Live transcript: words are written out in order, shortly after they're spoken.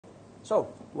So,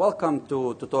 welcome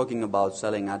to talking about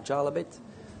selling Agile a bit.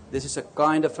 This is a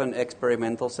kind of an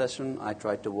experimental session. I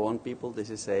try to warn people this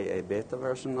is a beta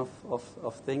version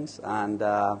of things, and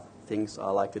things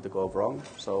are likely to go wrong,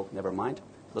 so never mind.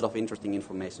 A lot of interesting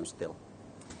information still.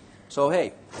 So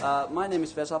hey, my name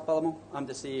is Vesa Palmu. I'm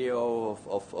the CEO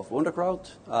of Wunderkraut.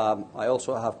 I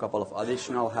also have a couple of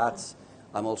additional hats.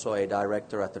 I'm also a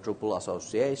director at the Drupal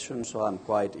Association, so I'm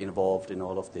quite involved in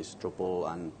all of this Drupal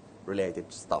and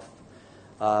related stuff.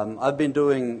 I've been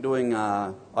doing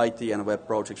IT and web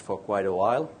projects for quite a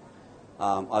while.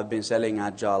 I've been selling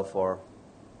Agile for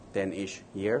 10-ish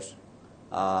years,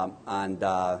 and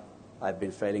I've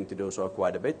been failing to do so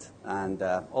quite a bit, and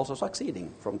also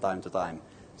succeeding from time to time.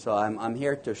 So I'm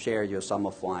here to share you some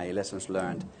of my lessons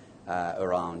learned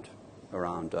around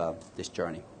this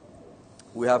journey.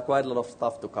 We have quite a lot of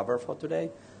stuff to cover for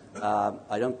today.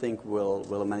 I don't think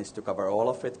we'll manage to cover all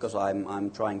of it because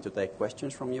I'm trying to take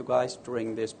questions from you guys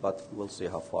during this, but we'll see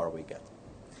how far we get.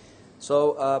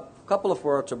 So a couple of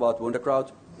words about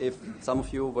Wunderkraut. If some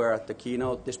of you were at the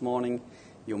keynote this morning,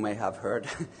 you may have heard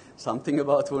something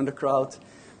about Wunderkraut.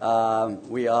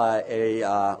 We are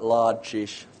a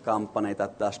large-ish company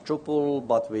that does Drupal,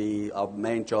 but our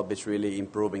main job is really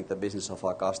improving the business of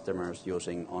our customers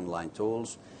using online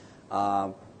tools.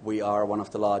 We are one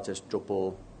of the largest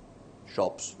Drupal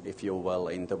shops, if you will,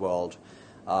 in the world,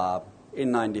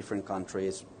 in 9 different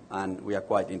countries, and we are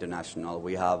quite international.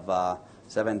 We have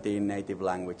 17 native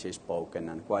languages spoken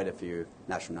and quite a few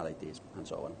nationalities and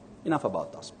so on. Enough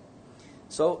about us.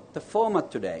 So the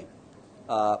format today,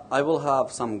 I will have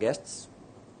some guests.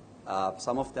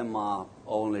 Some of them are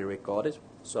only recorded.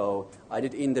 So I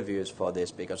did interviews for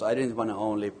this because I didn't want to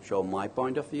only show my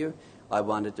point of view. I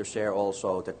wanted to share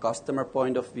also the customer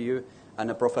point of view and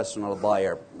a professional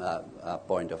buyer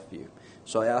point of view.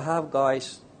 So I have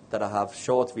guys that I have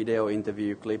short video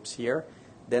interview clips here.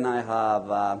 Then I have,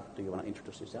 do you want to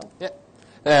introduce yourself?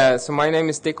 Yeah. So my name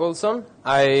is Dick Olson.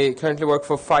 I currently work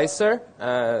for Pfizer,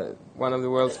 one of the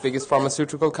world's biggest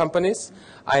pharmaceutical companies.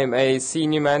 I am a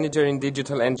senior manager in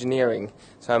digital engineering.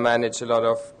 So I manage a lot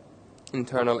of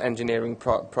internal engineering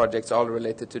projects all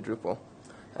related to Drupal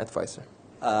at Pfizer.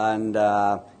 And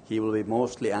he will be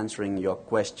mostly answering your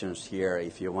questions here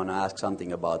if you want to ask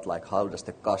something about like how does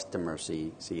the customer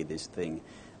see this thing.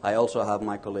 I also have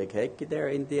my colleague Heikki there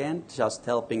in the end, just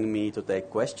helping me to take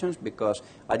questions because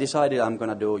I decided I'm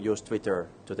going to use Twitter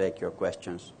to take your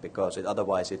questions because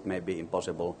otherwise it may be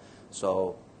impossible.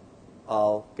 So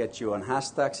I'll get you on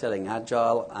hashtag selling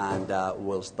Agile and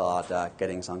we'll start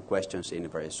getting some questions in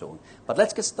very soon. But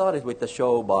let's get started with the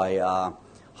show by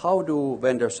how do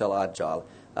vendors sell Agile?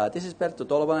 This is Perttu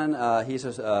Tolvanen. He's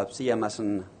a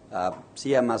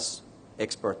CMS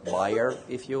expert buyer,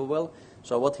 if you will.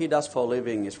 So what he does for a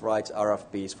living is writes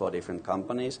RFPs for different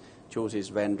companies, chooses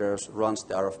vendors, runs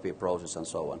the RFP process, and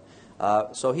so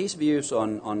on. So his views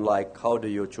on like how do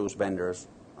you choose vendors,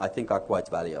 I think are quite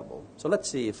valuable. So let's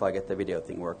see if I get the video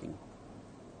thing working.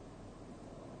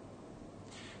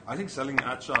 I think selling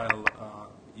Agile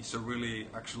is a really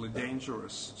actually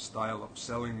dangerous style of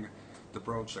selling the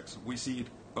projects. We see it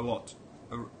a lot,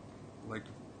 like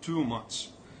too much.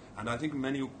 And I think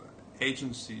many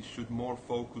agencies should more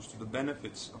focus to the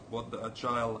benefits of what the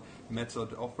Agile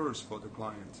method offers for the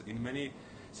client. In many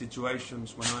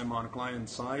situations when I'm on client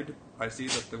side, I see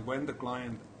that when the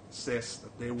client says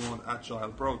that they want Agile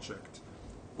project,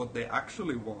 what they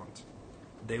actually want,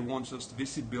 they want just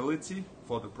visibility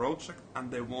for the project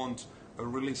and they want a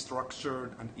really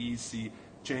structured and easy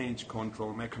change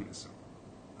control mechanism.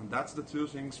 And that's the 2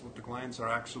 things what the clients are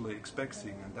actually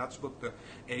expecting, and that's what the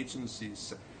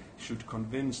agencies should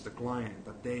convince the client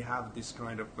that they have this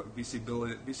kind of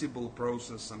visible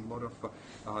process and a lot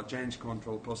of change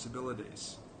control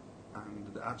possibilities.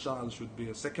 And the Agile should be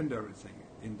a secondary thing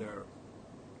in their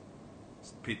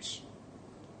pitch.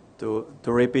 To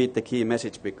repeat the key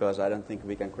message, because I don't think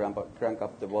we can crank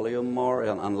up the volume more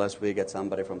unless we get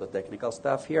somebody from the technical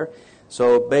staff here.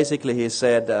 So basically he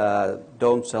said,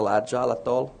 don't sell Agile at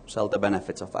all, sell the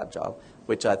benefits of Agile,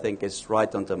 which I think is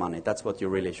right on the money. That's what you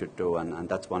really should do, and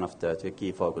that's one of the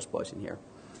key focus points in here.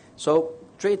 So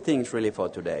 3 things really for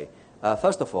today.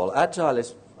 First of all, Agile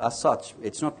is, as such,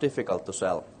 it's not difficult to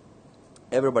sell.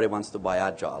 Everybody wants to buy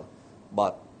Agile,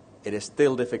 but it is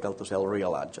still difficult to sell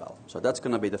real Agile. So that's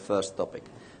going to be the first topic.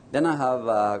 Then I have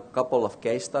a couple of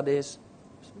case studies,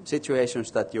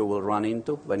 situations that you will run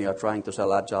into when you are trying to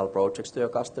sell Agile projects to your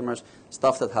customers,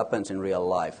 stuff that happens in real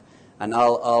life. And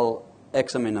I'll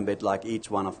examine a bit like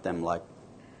each one of them, like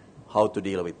how to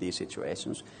deal with these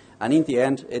situations. And in the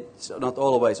end, it's not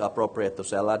always appropriate to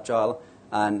sell Agile.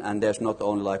 and there's not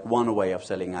only like one way of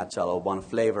selling Agile or one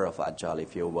flavor of Agile,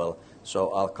 if you will.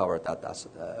 So I'll cover that as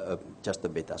just a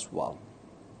bit as well.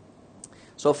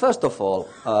 So first of all,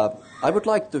 I would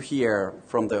like to hear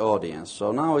from the audience.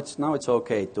 So now it's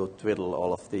okay to twiddle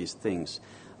all of these things.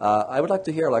 I would like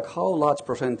to hear like how large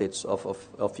percentage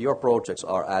of your projects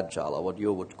are Agile or what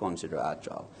you would consider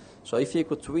Agile. So if you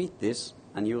could tweet this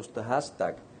and use the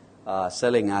hashtag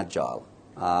selling Agile,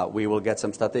 we will get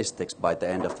some statistics by the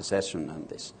end of the session on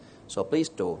this. So please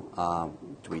do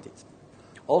tweet it.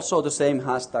 Also the same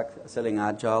hashtag selling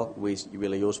Agile we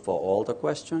will use for all the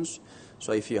questions.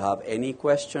 So if you have any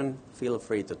question, feel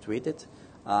free to tweet it.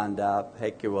 And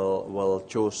Heikki will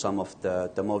choose some of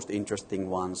the most interesting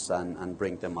ones and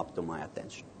bring them up to my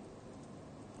attention.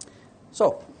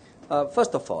 So,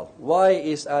 first of all, why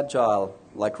is Agile,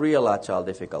 like real Agile,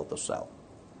 difficult to sell?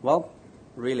 Well,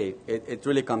 really, it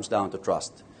really comes down to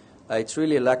trust. It's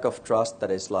really a lack of trust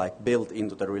that is like built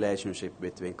into the relationship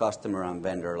between customer and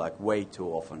vendor like way too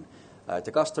often.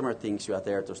 The customer thinks you are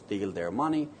there to steal their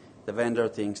money. The vendor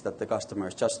thinks that the customer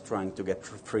is just trying to get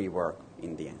free work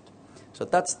in the end. So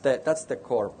that's the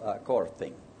core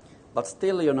thing. But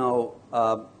still, you know,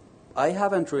 I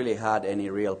haven't really had any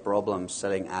real problems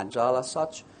selling Agile as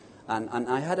such. And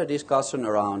I had a discussion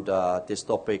around this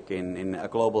topic in a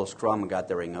global Scrum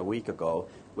gathering a week ago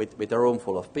with a room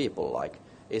full of people. Like,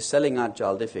 is selling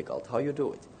Agile difficult? How you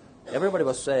do it? Everybody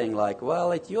was saying like,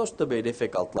 well, it used to be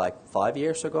difficult like 5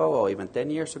 years ago or even 10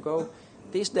 years ago.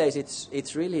 These days,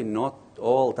 it's really not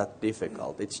all that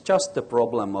difficult. It's just the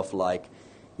problem of like,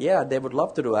 yeah, they would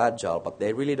love to do Agile, but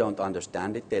they really don't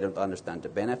understand it. They don't understand the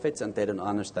benefits, and they don't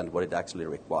understand what it actually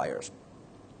requires.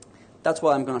 That's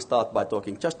why I'm going to start by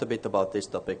talking just a bit about this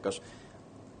topic, because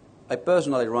I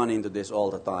personally run into this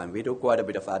all the time. We do quite a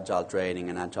bit of Agile training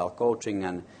and Agile coaching,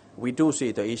 and we do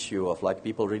see the issue of like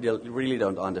people really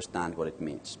don't understand what it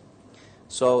means.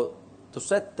 So to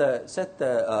set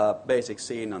the basic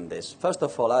scene on this, first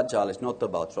of all, Agile is not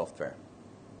about software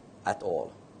at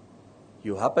all.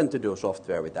 You happen to do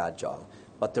software with Agile,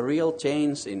 but the real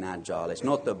change in Agile is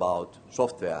not about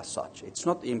software as such. It's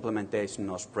not implementation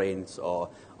or sprints or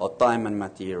time and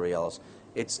materials.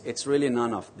 It's really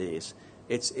none of these.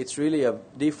 It's really a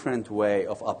different way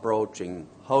of approaching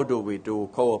how do we do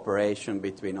cooperation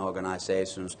between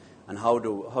organizations and how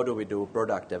do we do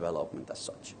product development as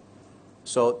such.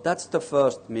 So that's the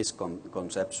first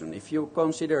misconception. If you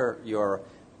consider your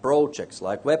projects,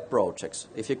 like web projects,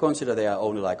 if you consider they are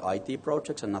only like IT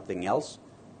projects and nothing else,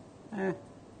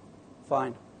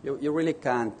 fine. You really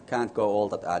can't go all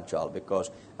that Agile, because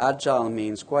Agile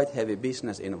means quite heavy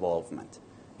business involvement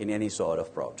in any sort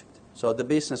of project. So the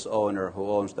business owner who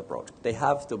owns the project, they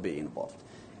have to be involved.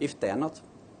 If they are not,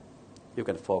 you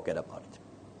can forget about it.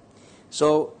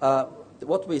 So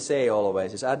what we say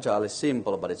always is Agile is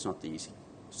simple, but it's not easy.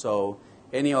 So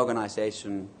any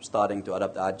organization starting to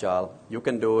adopt Agile, you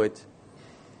can do it.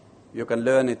 You can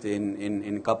learn it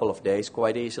in a couple of days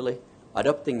quite easily.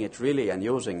 Adopting it really and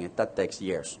using it, that takes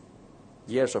years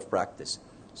of practice.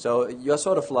 So you're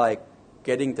sort of like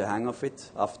getting the hang of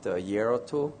it after a year or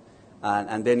two,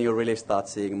 and then you really start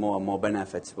seeing more and more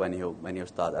benefits when you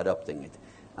start adopting it.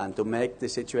 And to make the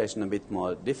situation a bit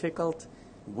more difficult,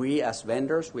 we as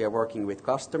vendors, we are working with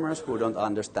customers who don't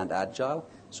understand Agile.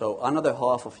 So another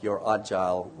half of your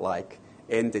Agile-like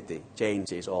entity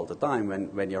changes all the time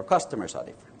when your customers are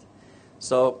different.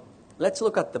 So let's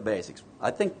look at the basics.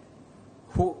 I think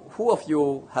who of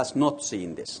you has not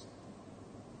seen this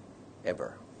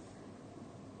ever?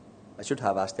 I should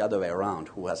have asked the other way around,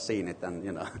 who has seen it, and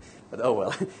but oh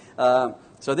well.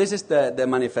 So this is the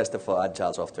manifesto for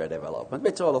Agile software development,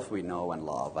 which all of we know and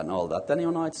love and all that. And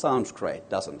it sounds great,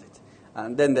 doesn't it?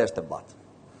 And then there's the but.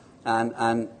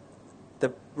 And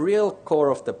the real core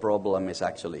of the problem is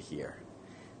actually here.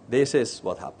 This is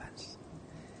what happens.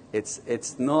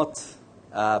 It's not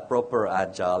proper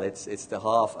Agile. It's the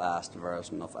half-assed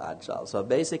version of Agile. So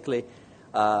basically,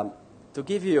 to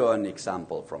give you an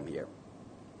example from here,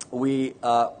 we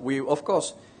of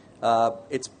course,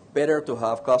 it's better to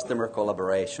have customer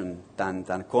collaboration than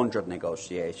contract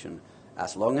negotiation,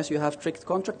 as long as you have strict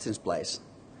contracts in place.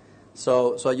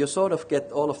 So you sort of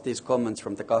get all of these comments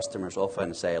from the customers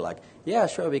often say like, yeah,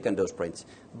 sure, we can do sprints,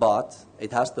 but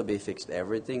it has to be fixed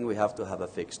everything. We have to have a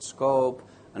fixed scope,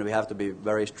 and we have to be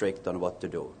very strict on what to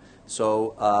do.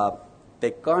 So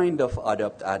they kind of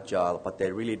adopt Agile, but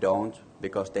they really don't,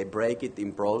 because they break it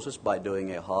in process by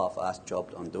doing a half-assed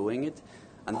job on doing it.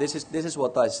 And this is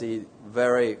what I see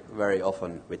very, very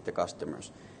often with the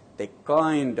customers. They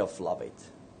kind of love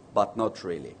it, but not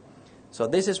really. So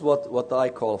this is what I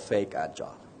call fake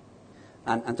Agile.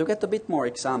 And to get a bit more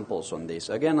examples on this,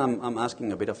 again, I'm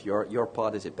asking a bit of your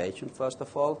participation, first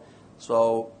of all.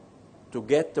 So to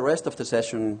get the rest of the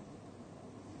session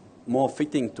more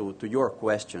fitting to your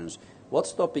questions, what's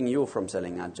stopping you from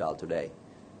selling Agile today?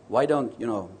 Why don't,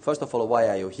 first of all, why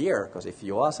are you here? Because if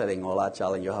you are selling all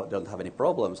Agile and you don't have any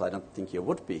problems, I don't think you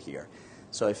would be here.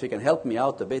 So if you can help me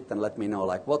out a bit and let me know,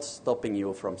 like, what's stopping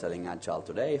you from selling Agile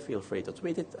today, feel free to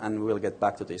tweet it, and we'll get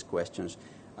back to these questions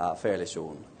fairly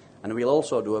soon. And we'll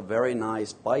also do a very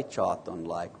nice pie chart on,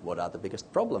 like, what are the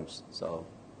biggest problems. So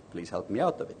please help me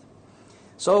out a bit.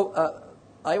 So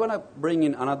I want to bring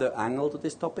in another angle to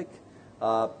this topic.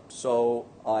 So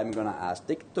I'm going to ask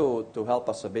Dick to help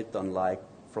us a bit on, like,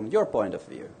 from your point of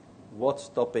view, what's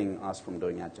stopping us from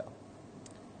doing Agile?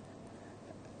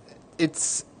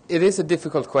 It is a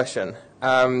difficult question.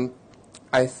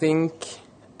 I think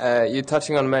you're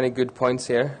touching on many good points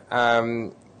here.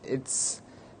 It's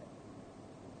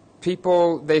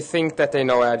people, they think that they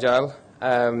know Agile,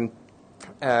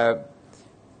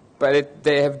 but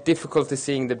they have difficulty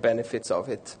seeing the benefits of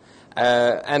it.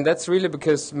 And that's really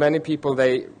because many people,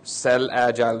 they sell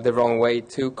Agile the wrong way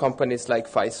to companies like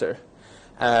Pfizer.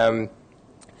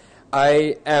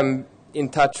 I am in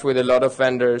touch with a lot of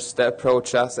vendors that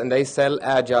approach us, and they sell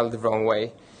Agile the wrong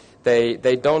way. They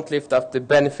don't lift up the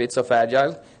benefits of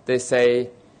Agile. They say,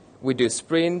 we do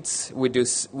sprints,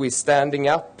 we standing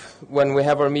up when we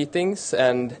have our meetings,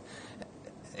 and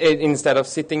instead of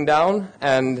sitting down,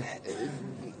 and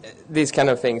these kind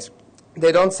of things.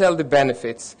 They don't sell the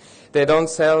benefits. They don't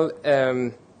sell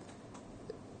the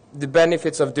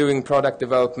benefits of doing product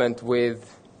development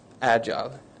with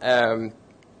Agile. How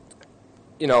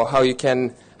you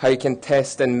can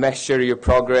test and measure your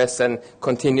progress and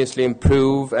continuously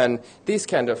improve and these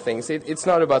kind of things. It's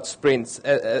not about sprints,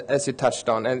 as you touched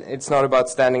on, and it's not about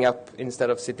standing up instead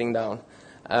of sitting down.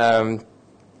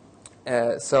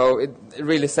 So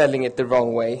really selling it the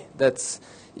wrong way. That's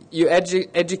you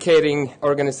educating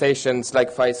organizations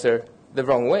like Pfizer the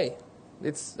wrong way.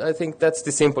 I think that's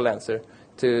the simple answer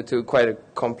to quite a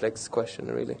complex question,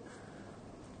 really.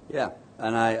 Yeah,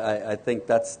 and I think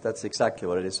that's exactly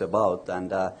what it is about.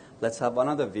 And let's have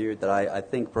another view that I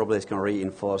think probably is going to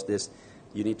reinforce this.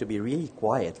 You need to be really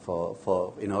quiet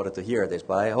in order to hear this,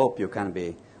 but I hope you can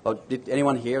be. Oh, did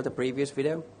anyone hear the previous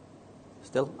video?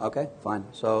 Still? Okay, fine.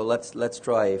 So let's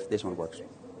try if this one works.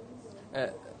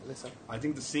 Listen. I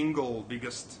think the single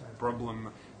biggest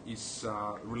problem is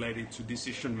related to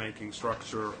decision-making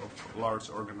structure of large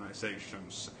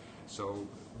organizations. So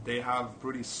they have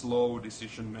pretty slow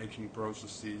decision-making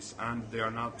processes, and they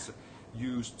are not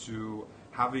used to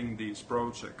having these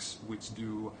projects which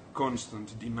do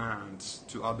constant demands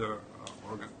to other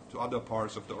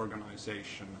parts of the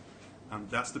organization. And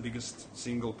that's the biggest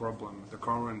single problem, the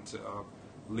current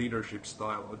leadership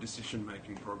style or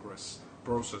decision-making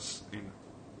process in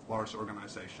large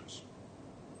organizations.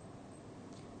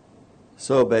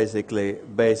 So basically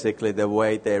the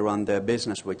way they run their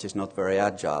business, which is not very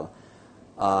agile.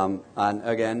 And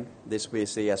again, this we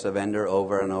see as a vendor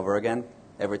over and over again.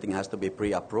 Everything has to be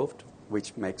pre-approved,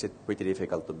 which makes it pretty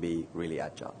difficult to be really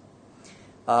agile.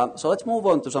 So let's move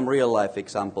on to some real-life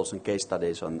examples and case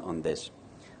studies on this.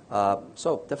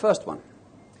 So the first one.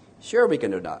 Sure, we can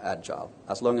do agile,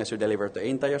 as long as you deliver the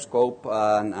entire scope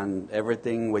and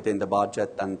everything within the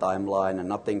budget and timeline and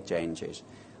nothing changes.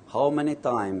 How many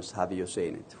times have you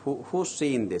seen it? Who's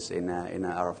seen this in an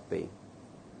RFP?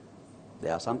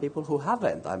 There are some people who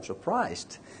haven't. I'm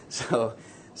surprised. So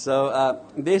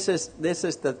this is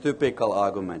the typical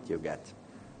argument you get,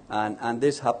 and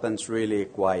this happens really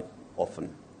quite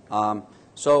often.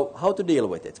 So how to deal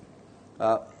with it?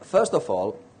 First of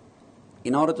all,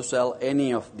 in order to sell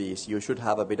any of these, you should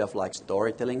have a bit of like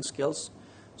storytelling skills.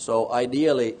 So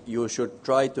ideally, you should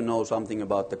try to know something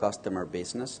about the customer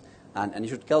business, and you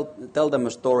should tell them a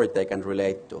story they can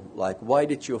relate to. Like, why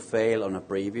did you fail on a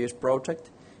previous project?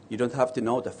 You don't have to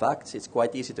know the facts. It's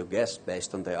quite easy to guess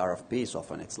based on the RFPs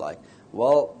often. It's like,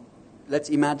 well, let's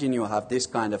imagine you have this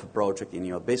kind of a project in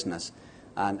your business,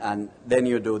 and then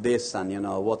you do this, and you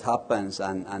know what happens,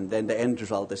 and then the end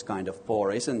result is kind of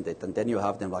poor, isn't it? And then you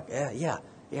have them like, yeah,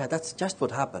 that's just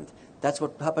what happened. That's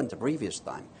what happened the previous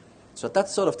time. So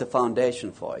that's sort of the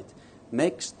foundation for it.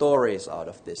 Make stories out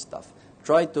of this stuff.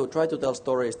 Try to tell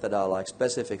stories that are like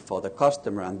specific for the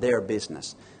customer and their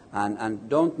business, and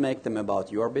don't make them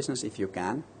about your business if you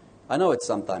can. I know it's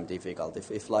sometimes difficult if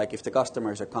the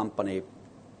customer is a company,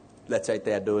 let's say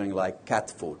they are doing like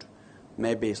cat food.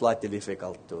 Maybe it's slightly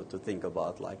difficult to think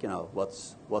about like, you know,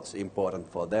 what's important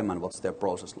for them and what's their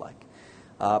process like.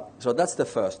 So that's the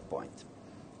first point.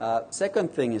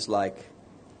 Second thing is like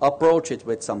approach it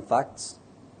with some facts.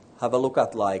 have a look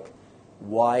at like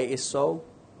why is so,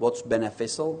 what's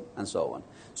beneficial, and so on.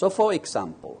 So for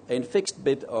example, in fixed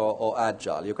bid or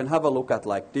agile, you can have a look at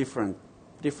like different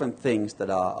things that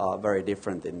are very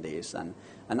different in these.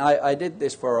 And I did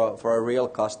this for a real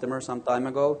customer some time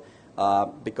ago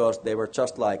because they were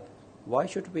just like, why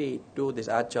should we do this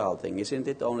agile thing? Isn't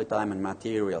it only time and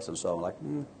materials and so on? Like,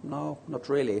 no, not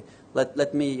really.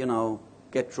 Let me,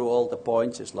 get through all the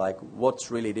points. It's like,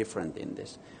 what's really different in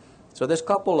this? So there's a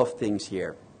couple of things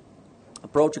here.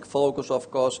 Project focus, of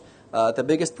course. The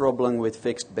biggest problem with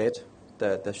fixed bid,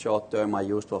 the short term I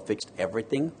used for fixed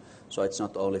everything, so it's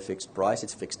not only fixed price,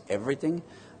 it's fixed everything,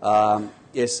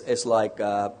 is like,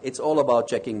 it's all about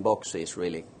checking boxes,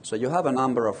 really. So you have a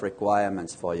number of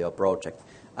requirements for your project,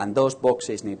 and those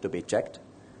boxes need to be checked.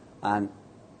 And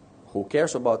who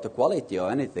cares about the quality or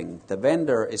anything? The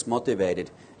vendor is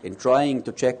motivated in trying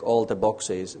to check all the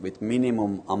boxes with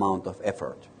minimum amount of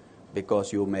effort,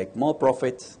 because you make more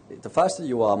profit. The faster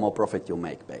you are, more profit you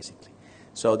make, basically.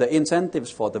 So the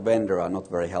incentives for the vendor are not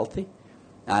very healthy,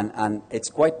 and it's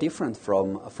quite different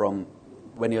from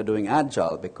when you're doing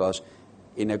agile, because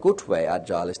in a good way,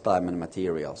 agile is time and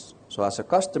materials. So as a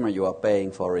customer, you are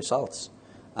paying for results,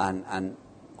 and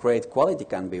great quality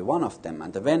can be one of them,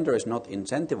 and the vendor is not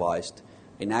incentivized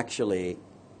in actually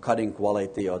cutting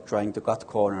quality or trying to cut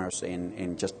corners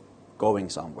in just going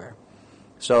somewhere.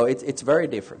 So it's very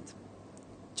different.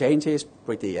 Change is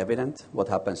pretty evident, what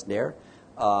happens there.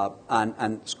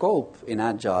 And scope in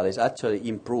Agile is actually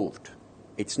improved.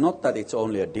 It's not that it's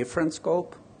only a different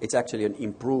scope, it's actually an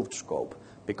improved scope,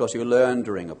 because you learn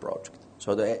during a project.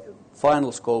 So the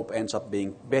final scope ends up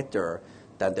being better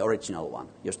than the original one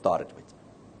you started with.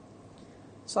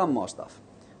 Some more stuff.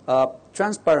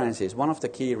 Transparency is one of the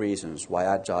key reasons why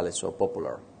Agile is so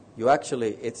popular.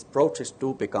 Its projects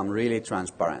do become really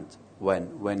transparent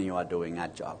when you are doing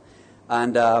Agile.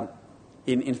 And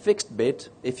in fixed bid,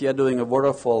 if you're doing a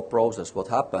waterfall process, what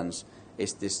happens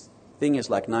is this thing is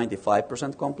like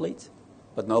 95% complete,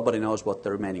 but nobody knows what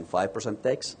the remaining 5%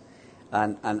 takes.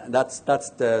 And that's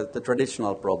the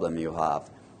traditional problem you have.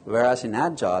 Whereas in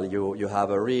Agile, you have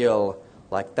a real,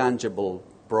 like, tangible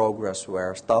progress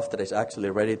where stuff that is actually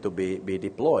ready to be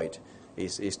deployed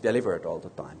is delivered all the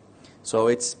time. So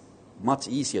it's much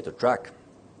easier to track.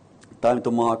 Time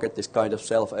to market is kind of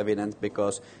self-evident,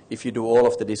 because if you do all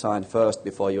of the design first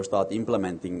before you start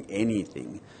implementing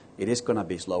anything, it is going to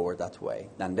be slower that way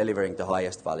than delivering the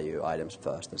highest value items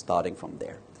first and starting from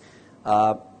there.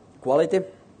 Quality,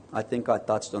 I think I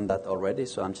touched on that already,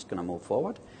 so I'm just going to move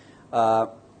forward.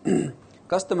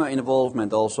 Customer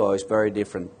involvement also is very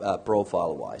different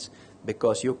profile-wise,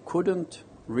 because you couldn't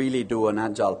really do an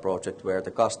Agile project where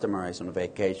the customer is on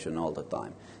vacation all the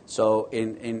time. So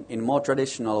in more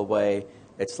traditional way,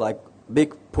 it's like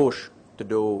big push to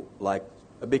do like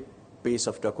a big piece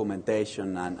of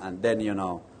documentation, and then,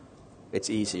 it's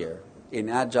easier. In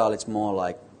Agile, it's more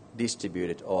like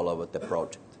distributed all over the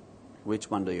project.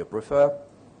 Which one do you prefer?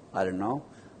 I don't know.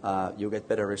 You get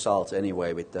better results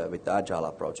anyway with the Agile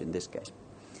approach in this case.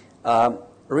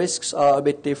 Risks are a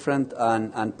bit different,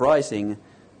 and pricing.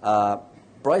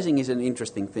 Pricing is an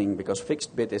interesting thing, because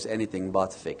fixed bid is anything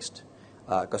but fixed.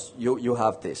 Because you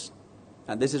have this,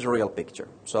 and this is a real picture.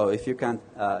 So if you can't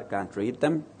read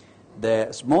them,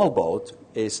 the small boat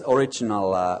is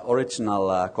original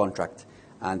contract,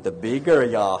 and the bigger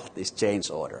yacht is change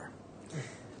order.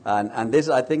 And this,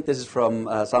 I think this is from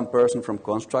some person from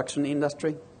construction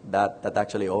industry that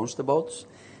actually owns the boats.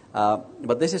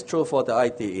 But this is true for the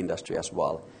IT industry as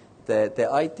well. The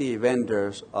IT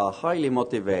vendors are highly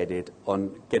motivated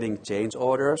on getting change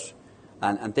orders,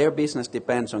 and their business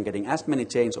depends on getting as many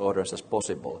change orders as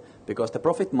possible, because the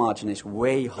profit margin is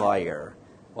way higher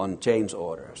on change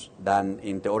orders than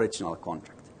in the original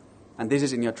contract. And this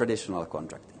is in your traditional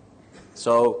contracting.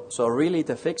 So really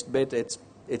the fixed bid,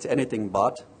 it's anything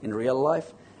but in real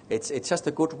life. It's just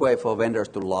a good way for vendors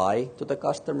to lie to the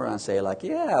customer and say, like,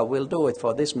 yeah, we'll do it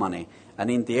for this money. And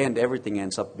in the end, everything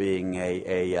ends up being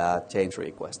a change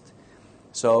request.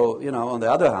 So, on the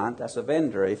other hand, as a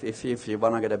vendor, if you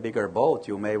want to get a bigger boat,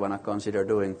 you may want to consider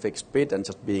doing fixed bid and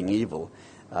just being evil.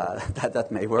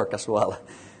 That may work as well.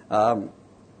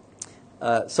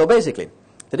 So basically,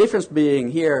 the difference being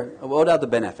here, what are the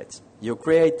benefits? You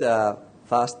create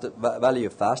value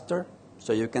faster,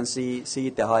 so you can see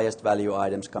the highest value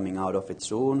items coming out of it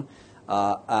soon,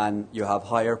 and you have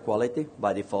higher quality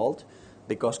by default,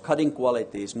 because cutting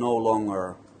quality is no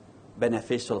longer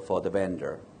beneficial for the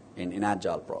vendor in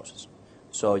Agile process.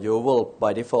 So you will,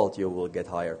 by default, you will get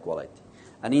higher quality.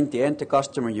 And in the end, the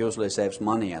customer usually saves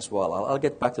money as well. I'll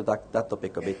get back to that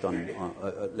topic a bit on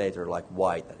later, like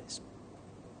why that is.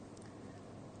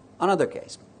 Another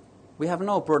case, we have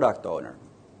no product owner.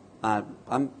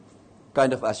 I'm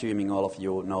kind of assuming all of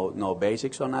you know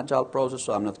basics on agile process,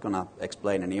 so I'm not going to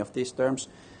explain any of these terms.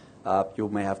 You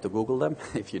may have to Google them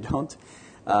if you don't.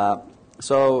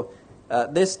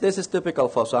 This is typical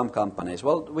for some companies.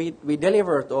 Well, we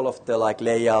delivered all of the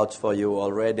layouts for you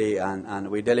already, and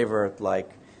we delivered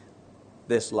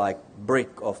this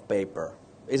brick of paper.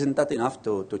 Isn't that enough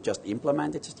to just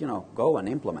implement it? Just go and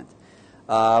implement.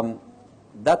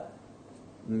 That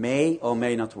may or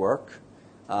may not work.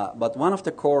 But one of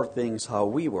the core things how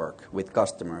we work with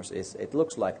customers is it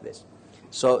looks like this.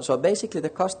 So basically the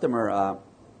customer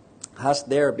has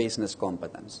their business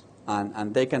competence,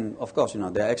 and they can, of course,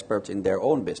 they're experts in their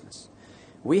own business.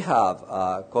 We have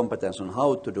competence on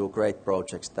how to do great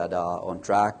projects that are on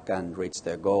track and reach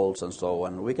their goals and so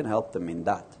on. We can help them in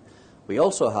that. We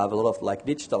also have a lot of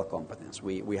digital competence.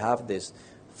 We have this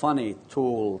funny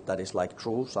tool that is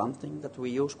True something that we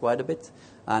use quite a bit,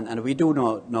 and we do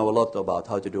know a lot about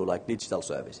how to do digital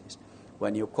services.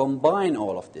 When you combine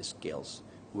all of these skills,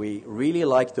 we really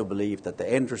like to believe that the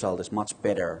end result is much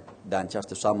better than just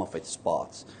the sum of its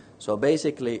parts. So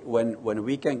basically, when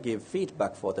we can give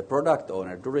feedback for the product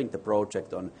owner during the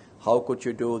project on how could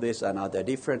you do this and are there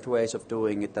different ways of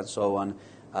doing it and so on,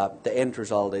 the end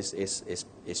result is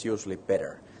usually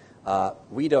better.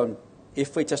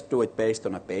 If we just do it based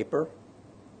on a paper,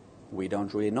 we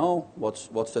don't really know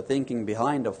what's the thinking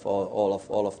behind of all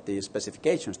of the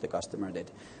specifications the customer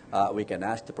did. We can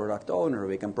ask the product owner,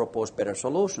 we can propose better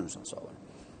solutions and so on.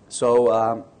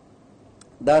 So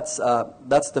that's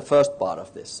the first part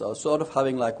of this. So sort of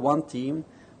having one team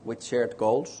with shared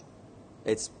goals,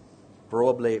 it's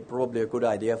probably a good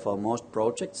idea for most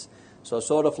projects. So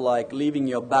sort of leaving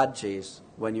your badges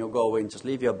when you go in, just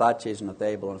leave your badges on the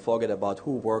table and forget about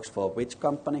who works for which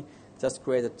company. Just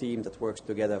create a team that works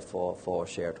together for a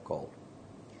shared goal.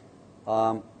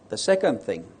 The second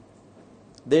thing,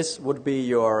 this would be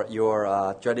your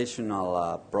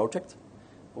traditional project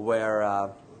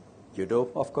where you do,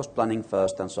 of course, planning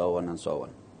first and so on and so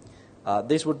on.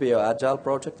 This would be your agile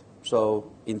project.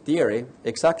 So in theory,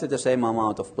 exactly the same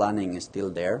amount of planning is still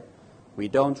there. We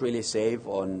don't really save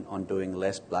on doing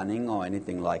less planning or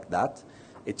anything like that.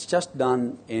 It's just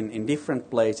done in different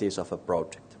places of a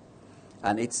project.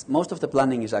 And most of the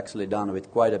planning is actually done with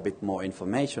quite a bit more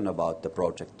information about the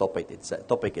project topic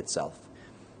itself.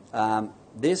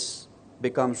 This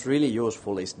becomes really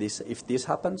useful if this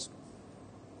happens.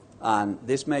 And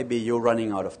this may be you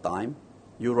running out of time,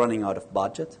 you running out of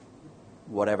budget,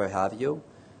 whatever have you.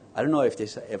 I don't know if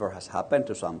this ever has happened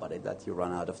to somebody that you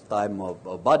run out of time or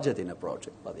budget in a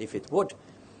project, but if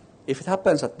it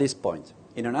happens at this point,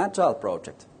 in an agile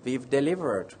project, we've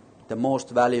delivered the most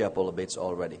valuable bits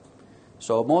already.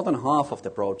 So more than half of the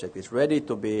project is ready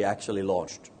to be actually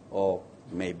launched, or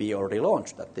maybe already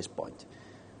launched at this point.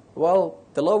 Well,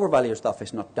 the lower value stuff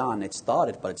is not done. It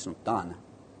started, but it's not done.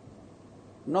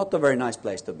 Not a very nice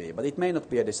place to be, but it may not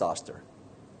be a disaster.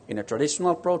 In a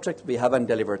traditional project, we haven't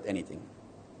delivered anything.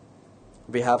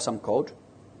 We have some code.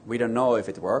 We don't know if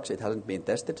it works. It hasn't been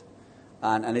tested.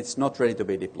 And it's not ready to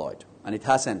be deployed. And it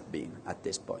hasn't been at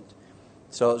this point.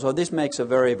 So this makes a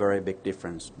very, very big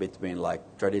difference between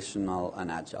traditional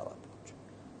and agile approach.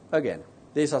 Again,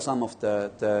 these are some of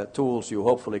the tools you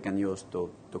hopefully can use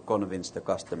to convince the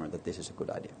customer that this is a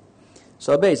good idea.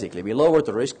 So basically, we lower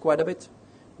the risk quite a bit.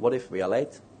 What if we are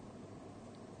late?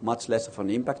 Much less of an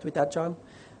impact with agile.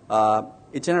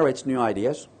 It generates new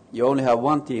ideas. You only have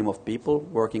one team of people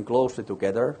working closely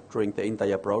together during the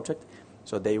entire project,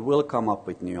 so they will come up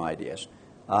with new ideas.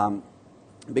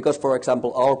 Because, for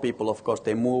example, our people, of course,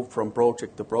 they move from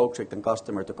project to project and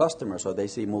customer to customer, so they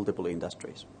see multiple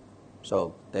industries.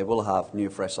 So they will have new,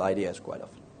 fresh ideas quite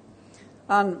often.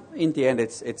 And in the end,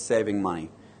 it's saving money.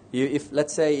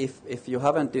 Let's say if you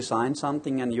haven't designed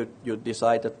something and you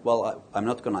decide that, well, I'm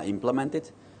not going to implement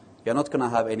it, you're not going to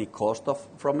have any cost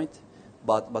from it.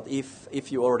 But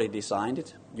if you already designed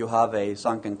it, you have a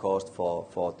sunken cost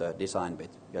for the design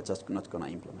bit. You're just not going to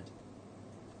implement it.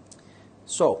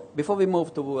 So, before we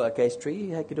move to case 3,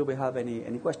 Heikki, do we have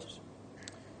any questions?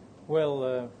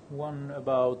 Well, one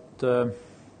about, do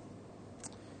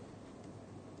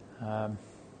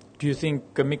you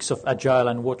think a mix of agile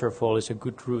and waterfall is a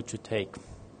good route to take?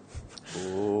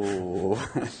 Ooh,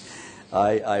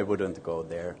 I wouldn't go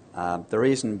there. The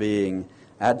reason being,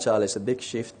 agile is a big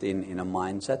shift in a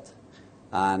mindset,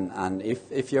 and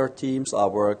if your teams are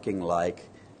working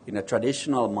in a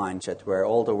traditional mindset where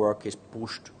all the work is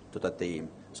pushed to the team,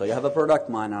 so you have a product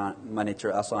manager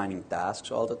assigning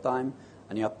tasks all the time,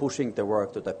 and you are pushing the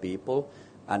work to the people,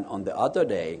 and on the other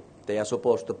day they are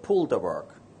supposed to pull the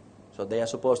work. So they are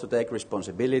supposed to take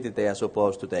responsibility, they are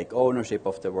supposed to take ownership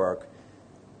of the work.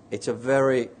 It's a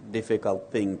very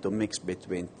difficult thing to mix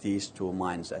between these two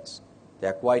mindsets. They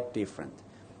are quite different.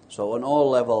 So on all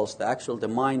levels, the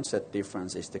mindset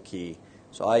difference is the key.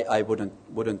 So I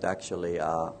wouldn't actually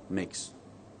mix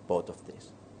both of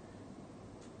these.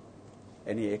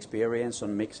 Any experience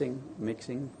on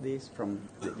mixing these from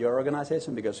your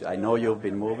organization? Because I know you've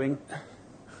been moving.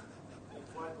 It's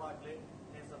quite likely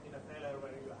ends up in a failure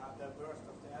where you have the burst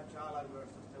of the agile and burst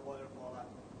of the waterfall, and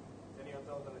then you're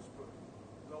totally screwed.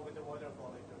 Go with the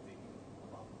waterfall if you're thinking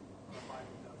about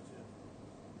combining those two.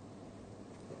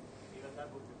 Even that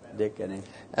would be better. Dick, any?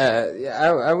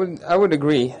 I would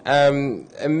agree.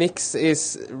 A mix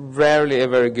is rarely a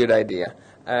very good idea.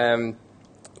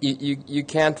 You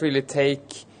can't really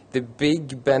take the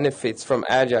big benefits from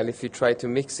Agile if you try to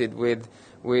mix it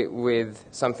with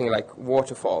something like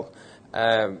waterfall.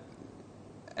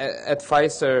 At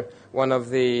Pfizer, one of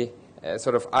the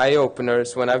sort of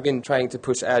eye-openers when I've been trying to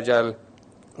push Agile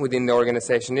within the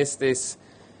organization is this,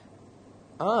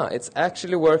 it's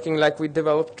actually working like we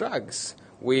develop drugs.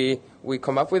 We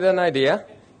come up with an idea,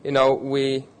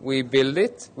 we build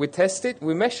it, we test it,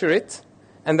 we measure it,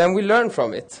 and then we learn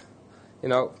from it.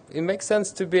 It makes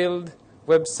sense to build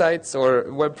websites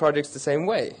or web projects the same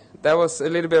way. That was a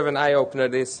little bit of an eye-opener,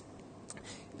 this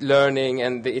learning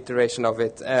and the iteration of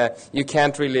it. You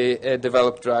can't really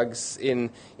develop drugs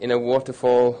in a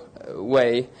waterfall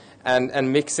way,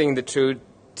 and mixing the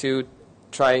two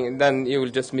trying, then you will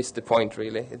just miss the point,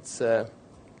 really. It's,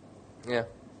 yeah.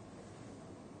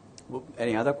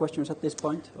 Any other questions at this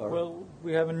point? Or? Well,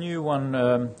 we have a new one.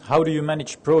 How do you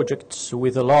manage projects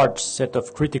with a large set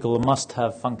of critical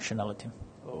must-have functionality?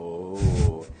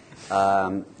 Oh,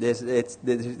 this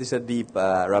is a deep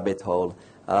rabbit hole.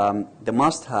 The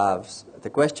must-haves, the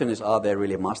question is, are they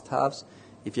really must-haves?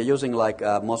 If you're using like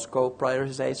Moscow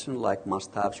prioritization, like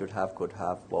must-have, should have, could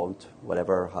have, won't,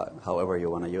 whatever, however you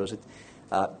want to use it,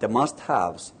 the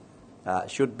must-haves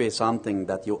should be something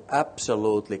that you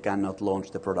absolutely cannot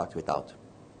launch the product without.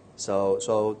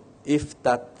 So if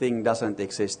that thing doesn't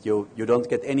exist, you don't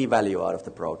get any value out of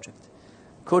the project.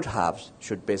 Could-haves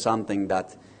should be something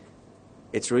that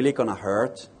it's really going to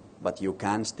hurt, but you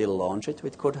can still launch it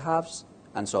with could-haves,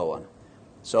 and so on.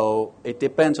 So it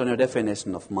depends on your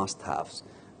definition of must-haves.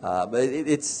 But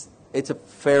it's a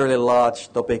fairly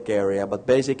large topic area, but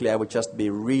basically I would just be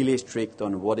really strict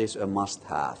on what is a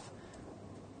must-have.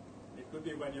 It could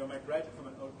be when you're migrating from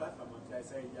an old platform, when they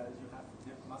say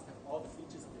you must have all the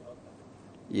features of the old platform.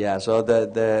 Yeah, so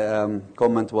the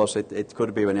comment was it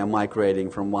could be when you're migrating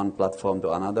from one platform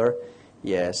to another.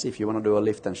 Yes, if you want to do a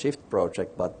lift and shift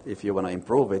project, but if you want to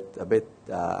improve it a bit,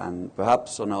 and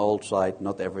perhaps on an old site,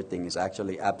 not everything is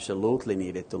actually absolutely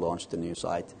needed to launch the new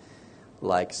site.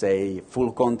 Like, say,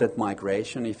 full content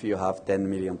migration, if you have 10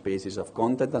 million pieces of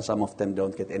content and some of them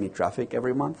don't get any traffic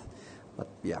every month. But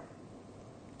yeah.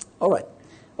 All right.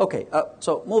 Okay,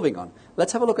 so moving on.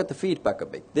 Let's have a look at the feedback a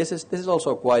bit. This is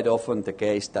also quite often the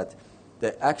case that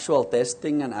the actual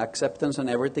testing and acceptance and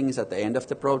everything is at the end of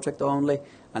the project only,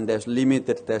 and there's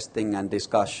limited testing and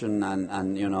discussion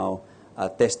and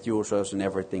test users and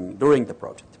everything during the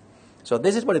project. So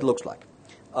this is what it looks like.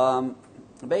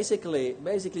 Basically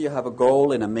you have a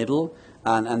goal in the middle,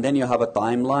 and then you have a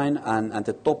timeline, and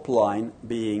the top line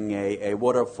being a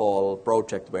waterfall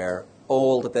project where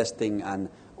all the testing and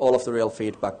all of the real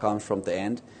feedback comes from the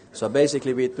end. So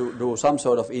basically we do some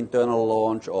sort of internal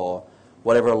launch or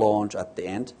whatever launch at the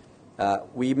end.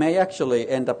 We may actually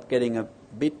end up getting a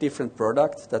bit different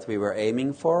product that we were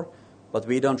aiming for, but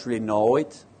we don't really know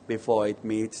it before it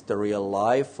meets the real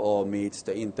life or meets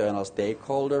the internal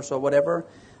stakeholders or whatever.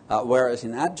 Whereas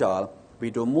in Agile,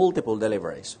 we do multiple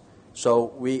deliveries.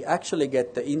 So we actually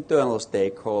get the internal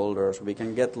stakeholders, we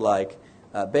can get like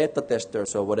beta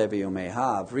testers or whatever you may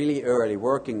have really early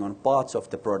working on parts of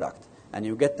the product, and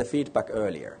you get the feedback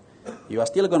earlier. You are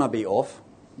still going to be off.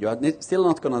 You are still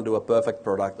not going to do a perfect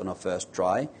product on a first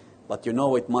try, but you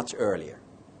know it much earlier.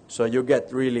 So you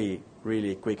get really,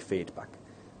 really quick feedback.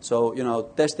 So,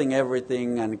 testing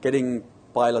everything and getting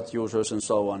pilot users and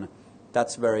so on,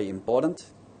 that's very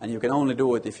important. And you can only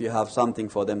do it if you have something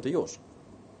for them to use.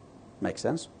 Makes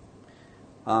sense?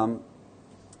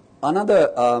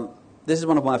 This is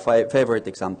one of my favorite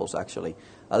examples, actually.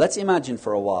 Let's imagine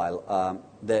for a while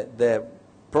the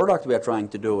product we are trying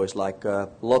to do is like a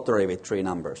lottery with 3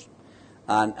 numbers.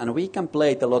 And we can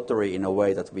play the lottery in a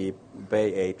way that we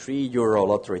pay a €3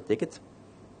 lottery ticket.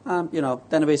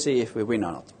 Then we see if we win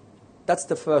or not. That's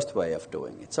the first way of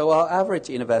doing it. So our average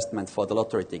investment for the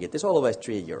lottery ticket is always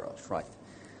 €3, right?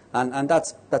 And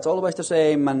that's always the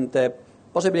same, and the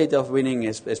possibility of winning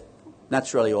is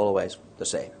naturally always the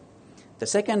same. The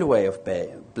second way of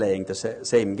playing the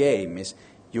same game is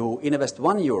you invest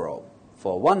 €1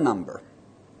 for one number,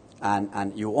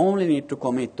 and you only need to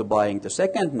commit to buying the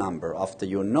second number after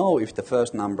you know if the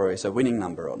first number is a winning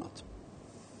number or not.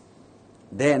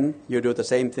 Then you do the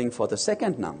same thing for the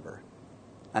second number,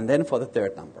 and then for the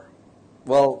third number.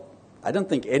 Well, I don't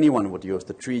think anyone would use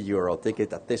the €3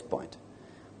 ticket at this point.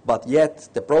 But yet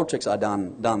the projects are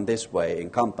done this way in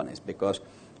companies, because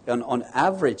on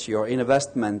average your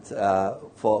investment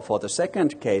for the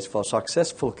second case, for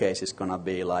successful case, is going to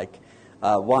be like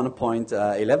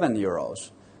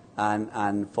 €1.11.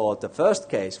 And for the first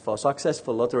case, for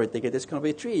successful lottery ticket, it's going to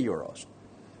be €3.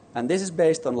 And this is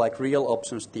based on like real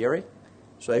options theory.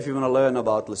 So if you want to learn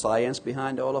about the science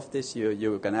behind all of this,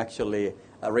 you can actually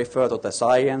refer to the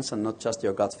science and not just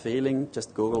your gut feeling.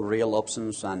 Just Google real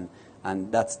options, and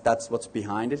that's what's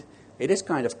behind it. It is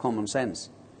kind of common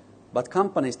sense. But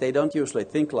companies, they don't usually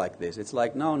think like this. It's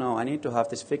like, no, I need to have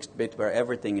this fixed bit where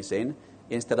everything is in,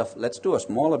 instead of let's do a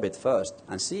smaller bit first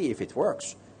and see if it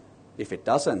works. If it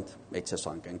doesn't, it's a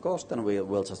sunken cost and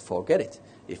we'll just forget it.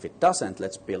 If it doesn't,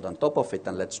 let's build on top of it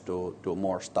and let's do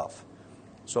more stuff.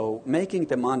 So making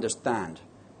them understand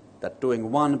that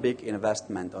doing one big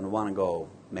investment on one go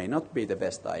may not be the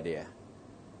best idea.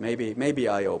 Maybe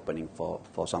eye-opening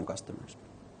for some customers.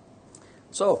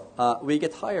 So we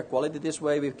get higher quality this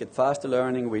way, we get faster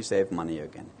learning, we save money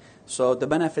again. So the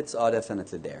benefits are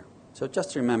definitely there. So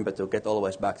just remember to get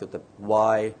always back to the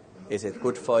why. Is it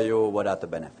good for you? What are the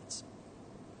benefits?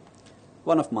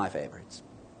 One of my favorites,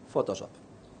 Photoshop.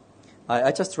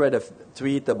 I just read a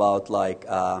tweet about like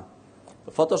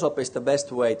Photoshop is the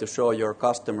best way to show your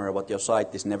customer what your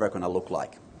site is never going to look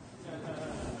like.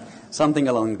 Something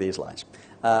along these lines.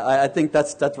 I think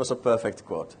that was a perfect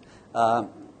quote.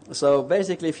 So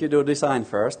basically, if you do design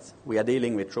first, we are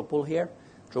dealing with Drupal here.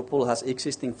 Drupal has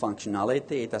existing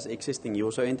functionality, it has existing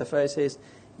user interfaces,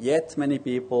 yet many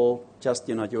people just,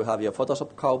 you have your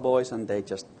Photoshop cowboys and they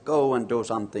just go and do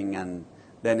something and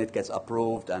then it gets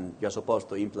approved and you're supposed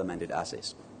to implement it as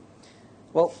is.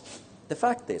 Well, the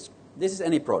fact is, this is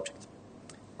any project.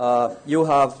 You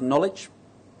have knowledge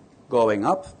going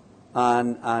up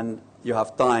and you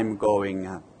have time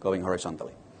going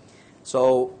horizontally.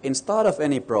 So in start of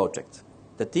any project,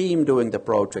 the team doing the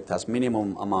project has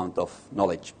minimum amount of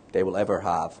knowledge they will ever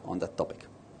have on that topic.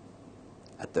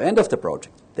 At the end of the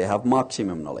project, they have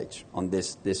maximum knowledge on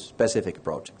this specific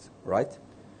project, right?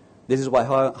 This is why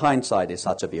hindsight is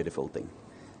such a beautiful thing.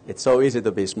 It's so easy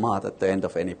to be smart at the end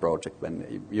of any project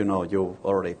when you've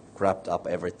already grabbed up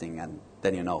everything and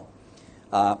then you know.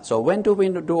 So when do we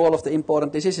do all of the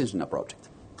important decisions in a project?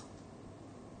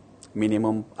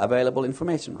 Minimum available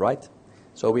information, right?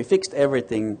 So we fixed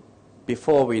everything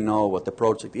before we know what the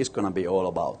project is going to be all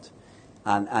about.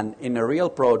 And in a real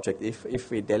project, if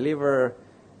we deliver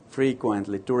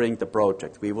frequently during the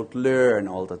project, we would learn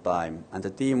all the time, and the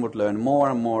team would learn more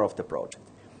and more of the project.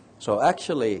 So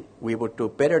actually, we would do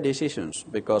better decisions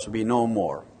because we know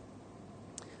more.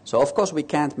 So of course, we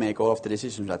can't make all of the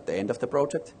decisions at the end of the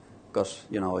project because,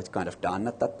 it's kind of done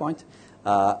at that point.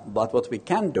 But what we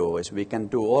can do is we can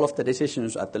do all of the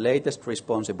decisions at the latest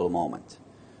responsible moment.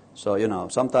 So,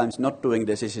 sometimes not doing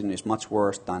decision is much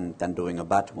worse than doing a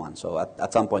bad one. So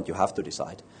at some point you have to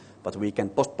decide. But we can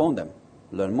postpone them,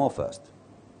 learn more first.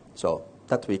 So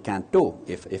that we can't do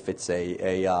if it's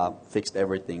a fixed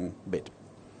everything bit.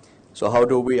 So how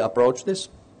do we approach this?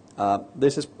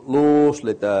 This is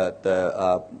loosely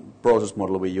the process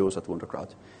model we use at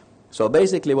Wunderkraut. So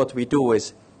basically what we do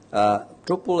is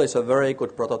Drupal is a very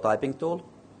good prototyping tool.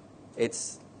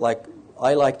 It's like,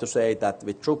 I like to say that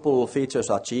with Drupal, features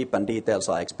are cheap and details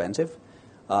are expensive.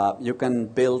 You can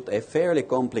build a fairly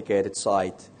complicated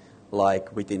site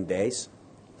like within days,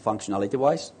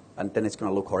 functionality-wise, and then it's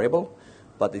going to look horrible,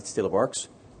 but it still works.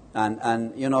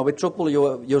 And with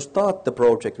Drupal, you start the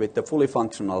project with the fully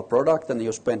functional product, and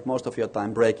you spend most of your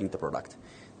time breaking the product.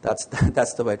 That's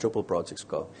the way Drupal projects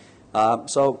go.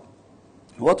 So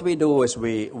what we do is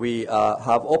we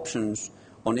have options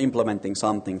on implementing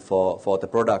something for the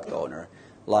product owner.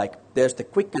 Like there's the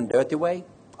quick and dirty way.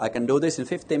 I can do this in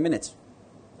 15 minutes.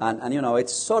 And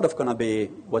it's sort of going to be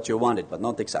what you wanted, but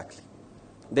not exactly.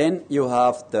 Then you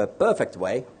have the perfect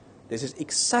way. This is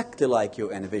exactly like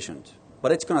you envisioned,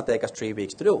 but it's going to take us 3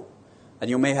 weeks to do. And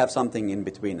you may have something in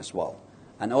between as well.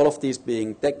 And all of these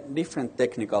being different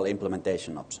technical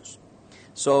implementation options.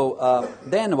 So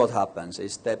then what happens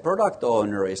is the product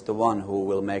owner is the one who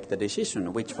will make the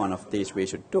decision which one of these we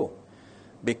should do.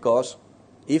 Because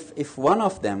if one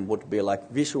of them would be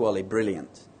like visually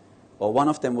brilliant, or one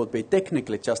of them would be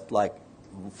technically just like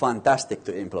fantastic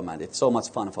to implement. It's so much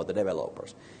fun for the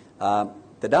developers.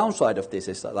 The downside of this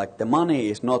is like the money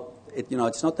is not,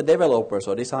 it's not the developers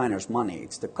or designers' money,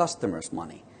 it's the customer's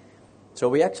money. So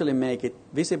we actually make it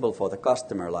visible for the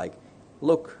customer, like,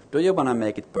 look, do you want to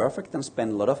make it perfect and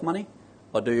spend a lot of money?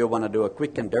 Or do you want to do a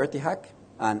quick and dirty hack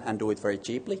and do it very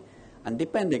cheaply? And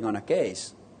depending on a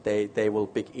case, they will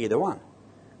pick either one.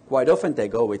 Quite often they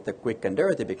go with the quick and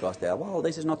dirty because they are, well,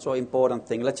 this is not so important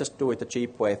thing. Let's just do it the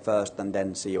cheap way first and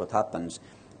then see what happens.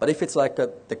 But if it's like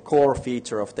the core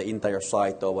feature of the entire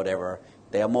site or whatever,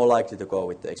 they are more likely to go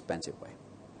with the expensive way.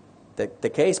 The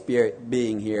case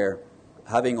being here,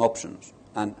 having options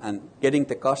and getting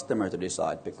the customer to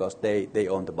decide because they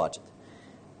own the budget.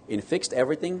 In fixed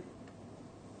everything,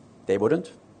 they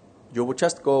wouldn't. You would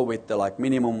just go with the like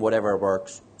minimum whatever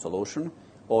works solution.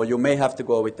 Or you may have to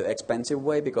go with the expensive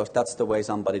way because that's the way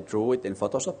somebody drew it in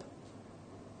Photoshop.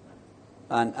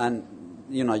 And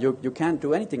you can't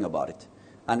do anything about it.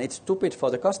 And it's stupid for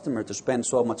the customer to spend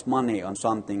so much money on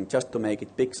something just to make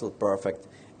it pixel perfect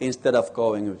instead of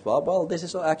going with, well, this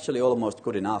is actually almost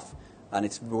good enough and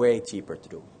it's way cheaper to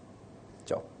do.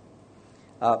 So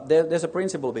there's a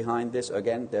principle behind this.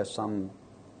 Again, there's some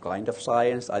kind of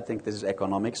science. I think this is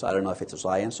economics. I don't know if it's a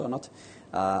science or not.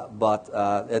 But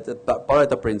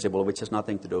Pareto principle, which has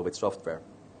nothing to do with software.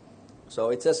 So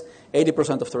it says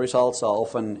 80% of the results are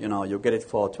often, you get it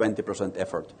for 20%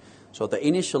 effort. So the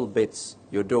initial bits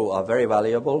you do are very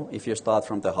valuable if you start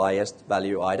from the highest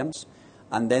value items,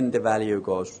 and then the value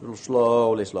goes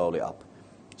slowly up.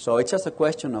 So it's just a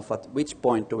question of at which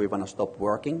point do we want to stop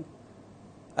working.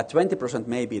 At 20%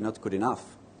 maybe not good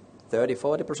enough. 30,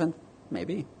 40%,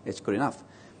 maybe it's good enough.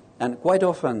 And quite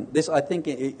often, this I think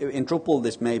in Drupal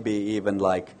this may be even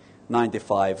like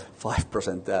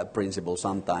 95% principle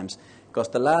sometimes, because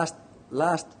the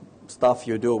last stuff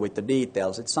you do with the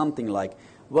details, it's something like,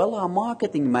 well, our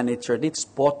marketing manager did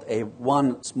spot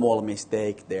one small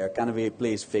mistake there. Can we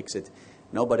please fix it?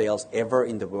 Nobody else ever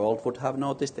in the world would have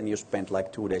noticed, and you spent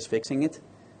like 2 days fixing it.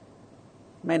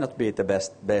 May not be the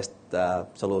best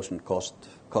solution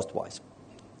cost-wise.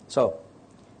 So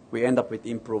we end up with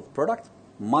improved product,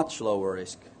 much lower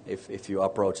risk if you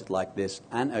approach it like this,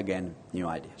 and again, new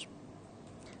ideas.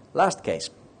 Last case,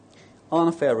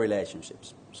 unfair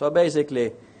relationships. So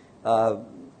basically,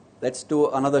 let's do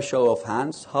another show of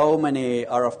hands. How many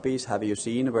RFPs have you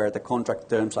seen where the contract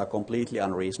terms are completely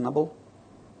unreasonable?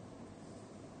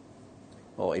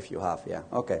 Oh, if you have, yeah,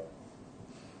 okay.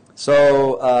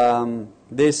 So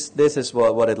this is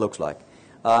what it looks like.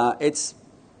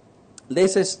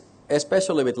 This is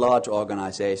especially with large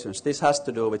organizations. This has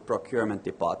to do with procurement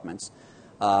departments.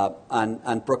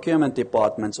 And procurement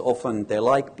departments often, they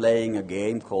like playing a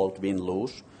game called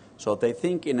win-lose. So they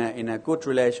think in a good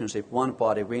relationship, one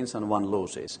party wins and one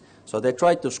loses. So they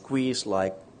try to squeeze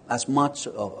like as much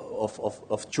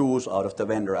of juice out of the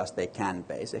vendor as they can,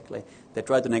 basically. They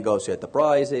try to negotiate the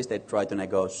prices, they try to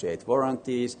negotiate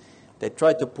warranties, they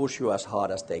try to push you as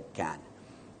hard as they can.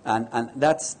 And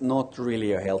that's not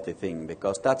really a healthy thing,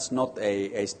 because that's not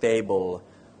a stable,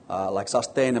 like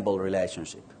sustainable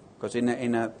relationship. Because in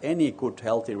any good,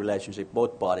 healthy relationship,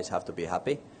 both parties have to be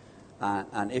happy.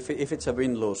 And if it's a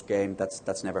win-lose game,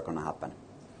 that's never going to happen.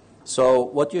 So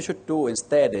what you should do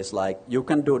instead is like you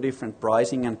can do different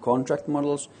pricing and contract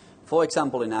models. For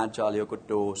example, in Agile, you could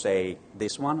do, say,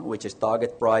 this one, which is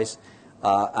target price.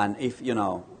 And if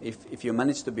you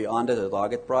manage to be under the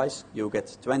target price, you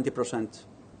get 20%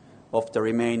 of the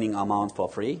remaining amount for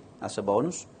free as a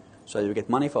bonus. So you get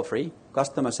money for free.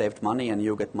 Customer saved money, and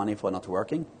you get money for not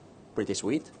working. Pretty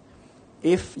sweet.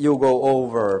 If you go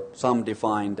over some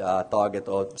defined target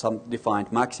or some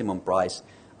defined maximum price,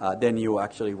 then you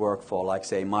actually work for, like,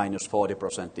 say, minus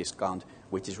 40% discount,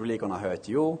 which is really going to hurt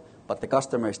you. But the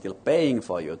customer is still paying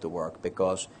for you to work,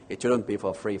 because it shouldn't be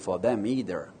for free for them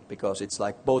either, because it's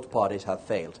like both parties have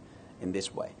failed in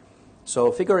this way.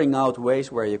 So figuring out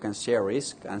ways where you can share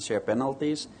risk and share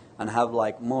penalties and have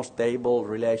like more stable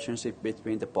relationship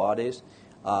between the parties.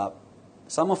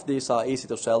 Some of these are easy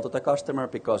to sell to the customer,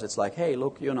 because it's like, hey,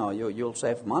 look, you'll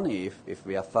save money if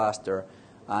we are faster,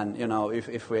 and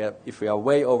if we are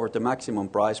way over the maximum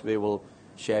price, we will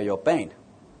share your pain.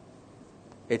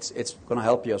 It's going to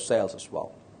help your sales as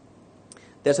well.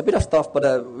 There's a bit of stuff,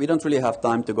 but we don't really have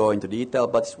time to go into detail.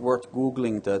 But it's worth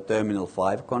Googling the Terminal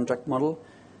 5 contract model.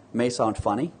 May sound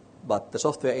funny, but the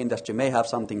software industry may have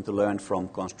something to learn from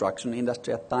construction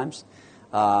industry at times.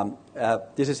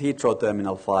 This is Heathrow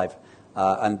Terminal 5.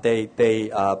 And they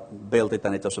built it,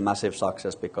 and it was a massive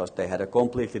success because they had a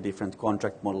completely different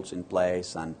contract models in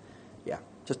place. And yeah,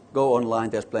 just go online.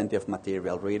 There's plenty of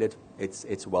material. Read it.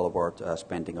 It's well worth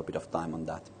spending a bit of time on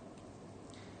that.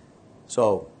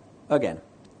 So again,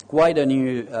 quite a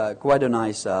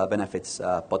nice benefits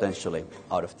potentially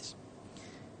out of this.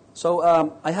 So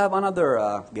I have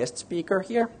another guest speaker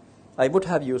here. I would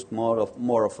have used more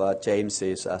of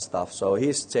James's stuff. So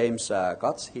he's James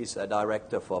Katz. He's a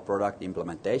director for product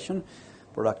implementation.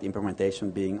 Product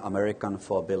implementation being American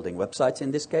for building websites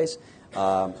in this case,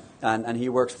 and he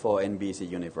works for NBC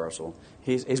Universal.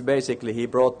 He's basically, he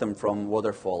brought them from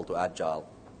waterfall to agile,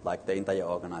 like the entire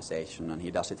organization, and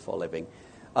he does it for a living.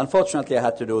 Unfortunately, I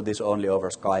had to do this only over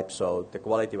Skype, so the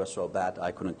quality was so bad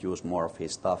I couldn't use more of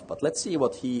his stuff. But let's see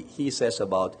what he says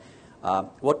about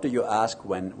what do you ask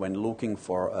when looking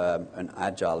for an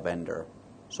agile vendor.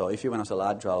 So if you want to sell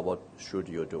agile, what should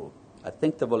you do? I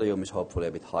think the volume is hopefully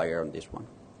a bit higher on this one.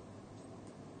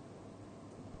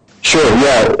 Sure,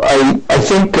 yeah. I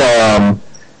think, well,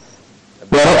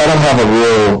 I don't have a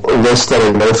real list that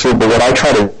I go through, but what I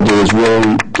try to do is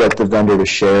really get the vendor to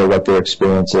share what their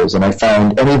experience is. And I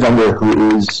find any vendor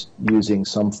who is using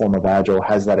some form of Agile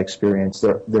has that experience.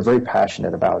 They're very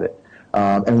passionate about it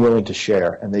and willing to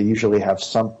share. And they usually have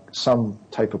some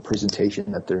type of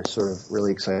presentation that they're sort of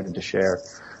really excited to share.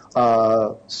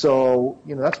 So,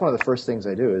 that's one of the first things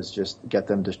I do is just get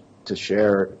them to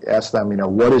share, ask them,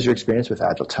 what is your experience with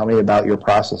Agile? Tell me about your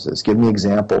processes. Give me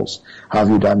examples. How have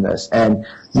you done this? And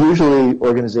usually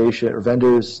organization or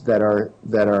vendors that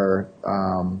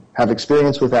have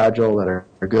experience with Agile, that are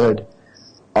good,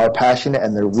 are passionate,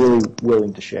 and they're really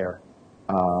willing to share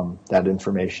that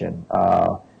information.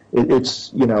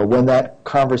 It's when that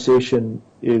conversation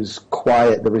is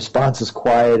quiet, the response is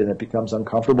quiet, and it becomes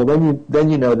uncomfortable,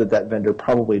 then you know that vendor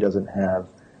probably doesn't have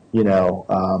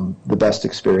the best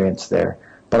experience there.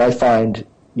 But I find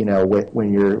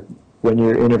when you're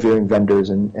interviewing vendors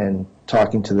and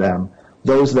talking to them,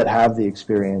 those that have the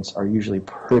experience are usually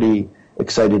pretty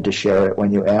excited to share it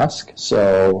when you ask.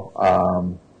 So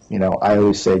I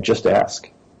always say just ask.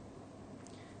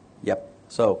 Yep.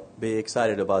 So be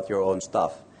excited about your own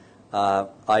stuff.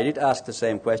 I did ask the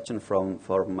same question from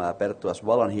Perttu as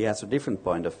well, and he has a different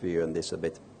point of view on this a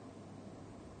bit.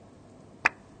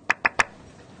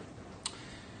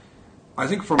 I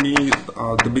think for me,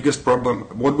 the biggest problem,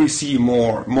 what we see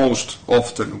most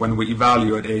often when we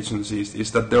evaluate agencies,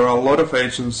 is that there are a lot of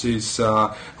agencies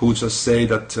who just say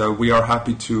that we are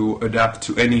happy to adapt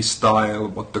to any style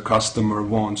what the customer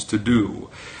wants to do.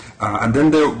 And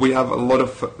then we have a lot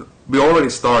of, we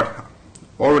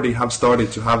already have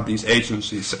started to have these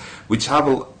agencies which have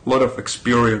a lot of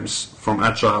experience from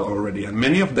Agile already, and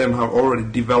many of them have already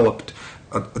developed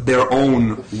their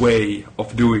own way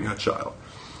of doing Agile.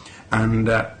 And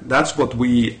that's what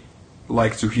we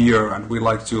like to hear, and we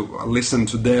like to listen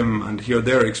to them and hear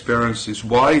their experiences,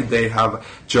 why they have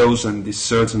chosen this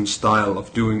certain style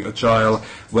of doing Agile,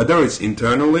 whether it's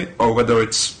internally or whether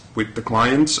it's with the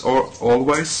clients or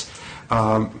always.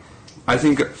 I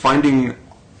think finding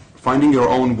your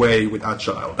own way with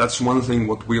Agile, that's one thing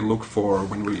what we look for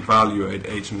when we evaluate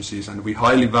agencies, and we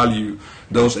highly value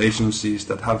those agencies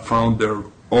that have found their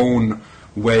own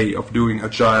way of doing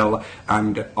Agile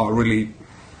and are really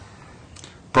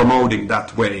promoting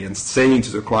that way and saying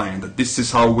to the client that this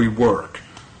is how we work.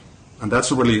 And that's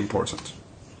really important.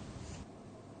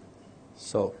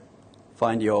 So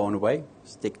find your own way,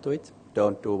 stick to it,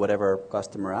 don't do whatever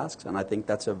customer asks, and I think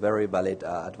that's a very valid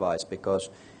advice, because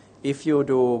if you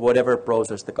do whatever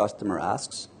process the customer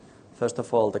asks, first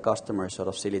of all, the customer is sort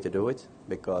of silly to do it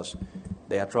because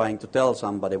they are trying to tell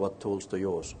somebody what tools to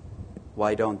use.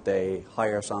 Why don't they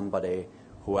hire somebody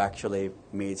who actually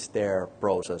meets their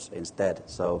process instead?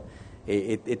 So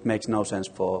it makes no sense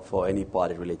for any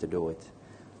party really to do it.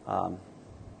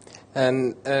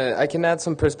 And I can add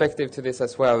some perspective to this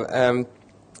as well.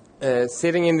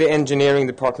 Sitting in the engineering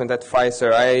department at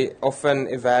Pfizer, I often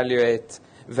evaluate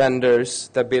vendors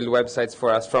that build websites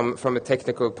for us from a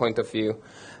technical point of view.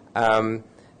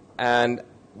 And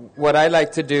what I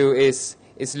like to do is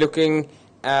looking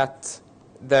at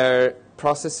their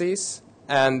processes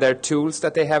and their tools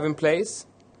that they have in place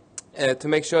to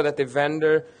make sure that the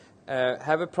vendor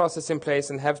have a process in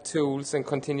place and have tools and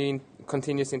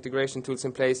continuous integration tools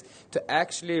in place to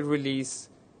actually release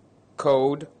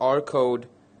our code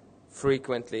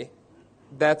frequently.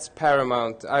 That's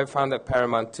paramount. I've found that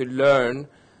paramount to learn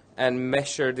and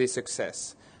measure the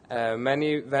success.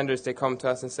 Many vendors, they come to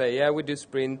us and say, yeah, we do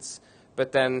sprints,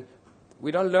 but then we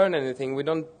don't learn anything, we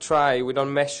don't try, we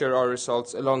don't measure our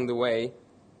results along the way.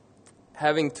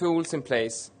 Having tools in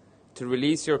place to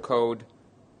release your code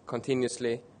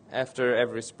continuously after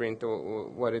every sprint or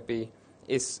what it be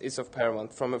is of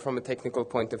paramount from a technical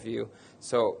point of view.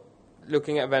 So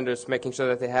looking at vendors, making sure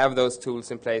that they have those tools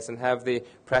in place and have the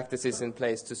practices in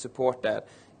place to support that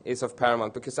is of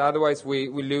paramount, because otherwise we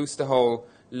lose the whole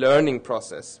learning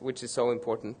process, which is so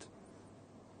important.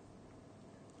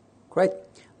 Great.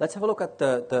 Let's have a look at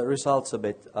the results a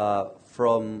bit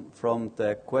from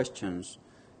the questions.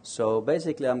 So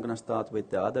basically I'm going to start with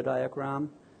the other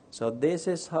diagram. So this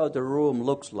is how the room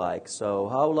looks like. So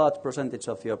how large percentage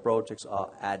of your projects are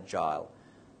agile?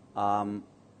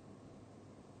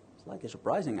 Slightly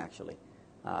surprising, actually.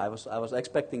 I was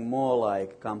expecting more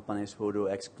like companies who do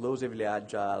exclusively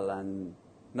agile and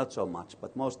not so much,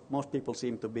 but most people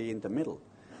seem to be in the middle.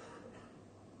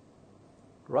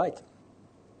 Right.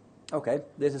 Okay,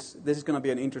 this is going to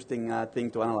be an interesting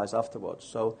thing to analyze afterwards.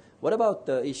 So what about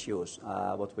the issues,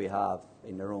 what we have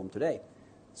in the room today?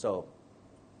 So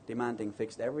demanding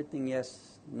fixed everything,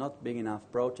 yes. Not big enough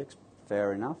projects,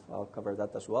 fair enough. I'll cover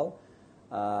that as well.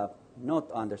 Not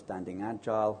understanding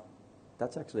agile,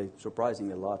 that's actually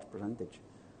surprisingly large percentage.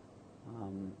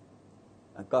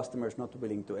 And customers not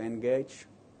willing to engage.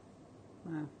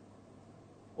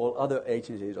 All other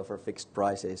agencies offer fixed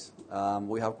prices.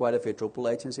 We have quite a few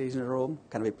Drupal agencies in the room.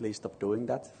 Can we please stop doing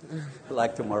that,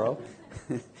 like tomorrow?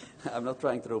 I'm not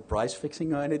trying to do price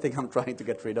fixing or anything. I'm trying to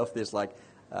get rid of this like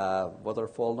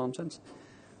waterfall nonsense.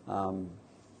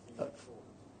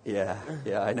 Yeah,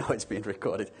 I know it's being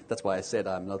recorded. That's why I said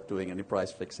I'm not doing any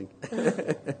price fixing. You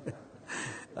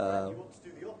want to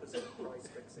do the opposite of price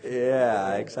fixing.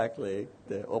 Yeah, exactly.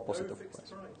 The opposite No of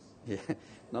fixed price. Yeah,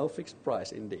 no fixed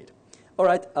price indeed. All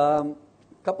right,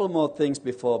 couple more things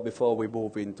before we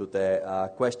move into the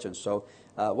questions. So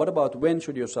what about when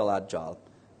should you sell agile?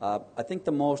 I think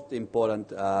the most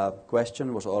important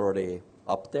question was already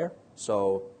up there.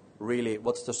 So really,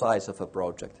 what's the size of a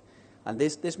project? And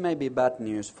this may be bad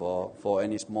news for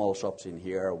any small shops in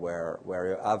here where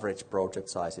your average project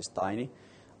size is tiny.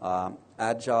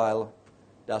 Agile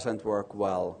doesn't work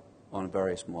well on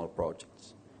very small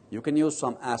projects. You can use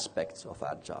some aspects of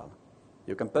agile.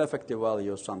 You can perfectly well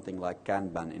use something like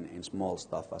Kanban in small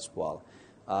stuff as well.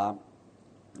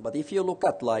 But if you look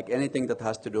at like anything that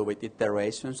has to do with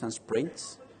iterations and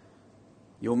sprints,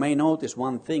 you may notice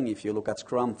one thing if you look at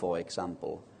Scrum, for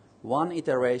example. One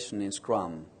iteration in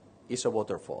Scrum is a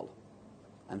waterfall.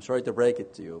 I'm sorry to break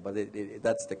it to you, but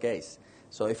that's the case.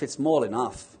 So if it's small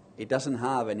enough, it doesn't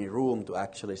have any room to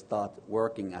actually start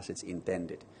working as it's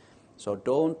intended. So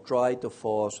don't try to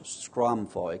force Scrum,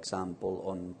 for example,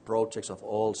 on projects of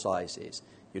all sizes.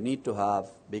 You need to have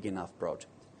big enough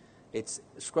project.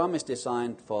 Scrum is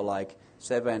designed for like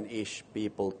 7-ish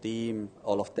people team,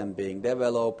 all of them being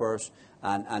developers,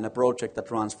 and a project that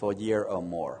runs for a year or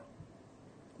more.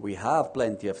 We have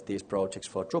plenty of these projects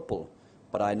for Drupal,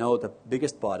 but I know the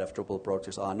biggest part of Drupal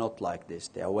projects are not like this.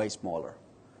 They are way smaller.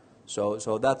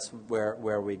 So that's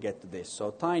where we get to this.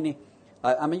 So tiny.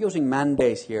 I'm using man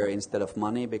days here instead of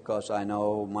money because I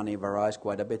know money varies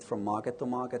quite a bit from market to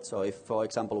market. So if, for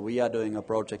example, we are doing a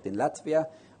project in Latvia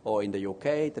or in the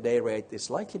UK, the day rate is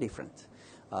slightly different.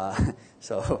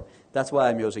 So that's why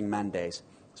I'm using man days.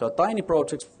 So tiny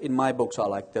projects in my books are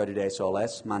like 30 days or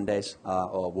less, man days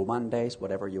or woman days,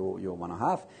 whatever you want to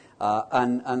have.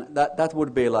 And that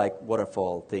would be like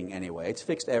waterfall thing anyway. It's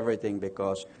fixed everything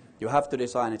because you have to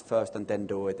design it first and then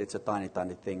do it. It's a tiny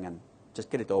thing and just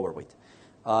get it over with.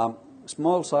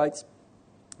 Small sites,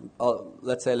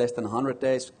 let's say less than 100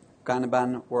 days,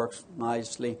 Kanban works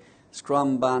nicely.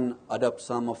 Scrumban, adopt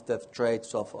some of the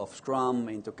traits of Scrum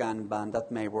into Kanban,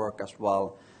 that may work as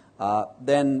well.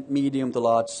 Then medium to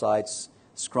large sites,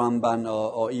 Scrumban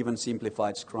or even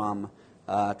simplified Scrum,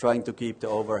 trying to keep the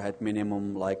overhead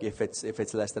minimum, like if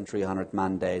it's less than 300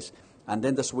 man days. And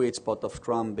then the sweet spot of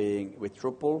Scrum being with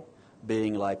Drupal,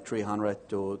 being like 300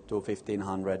 to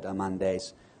 1500 man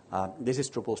days. This is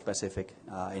Drupal specific,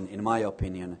 in my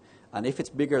opinion. And if it's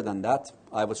bigger than that,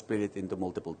 I would split it into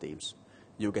multiple teams.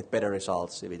 You get better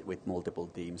results with multiple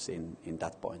teams in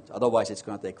that point. Otherwise, it's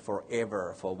going to take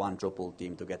forever for one Drupal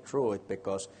team to get through it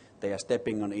because they are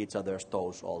stepping on each other's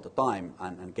toes all the time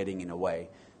and getting in a way.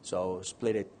 So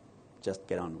split it, just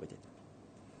get on with it.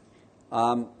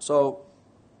 So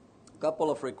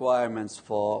couple of requirements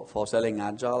for selling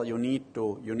Agile. You need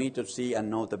to see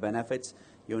and know the benefits.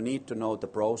 You need to know the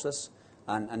process,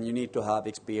 and you need to have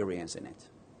experience in it.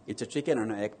 It's a chicken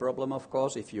and egg problem, of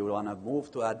course. If you want to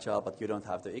move to Agile, but you don't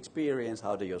have the experience,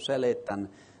 how do you sell it? And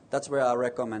that's where I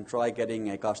recommend try getting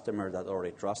a customer that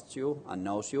already trusts you and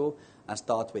knows you, and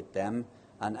start with them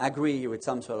and agree with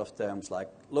some sort of terms like,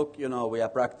 look, we are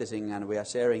practicing and we are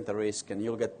sharing the risk and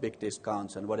you'll get big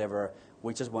discounts and whatever.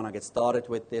 We just want to get started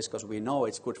with this because we know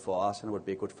it's good for us and would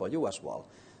be good for you as well.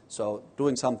 So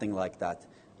doing something like that,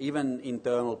 even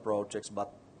internal projects,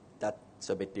 but that's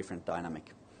a bit different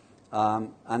dynamic.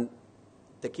 And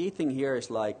the key thing here is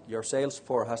like your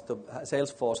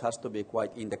Salesforce has to be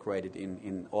quite integrated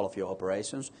in all of your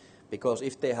operations, because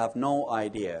if they have no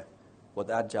idea what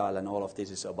Agile and all of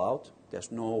this is about,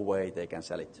 there's no way they can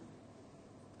sell it.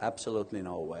 Absolutely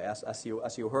no way. As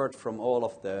you heard from all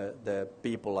of the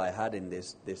people I had in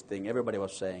this thing, everybody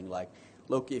was saying like,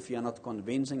 look, if you're not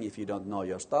convincing, if you don't know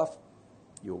your stuff,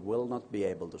 you will not be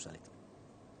able to sell it.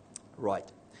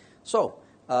 Right. So,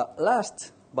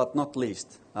 last but not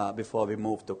least, before we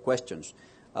move to questions,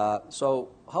 so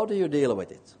how do you deal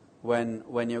with it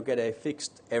when you get a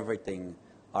fixed everything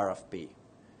RFP?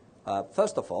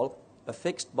 First of all, a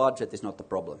fixed budget is not the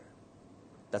problem.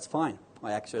 That's fine.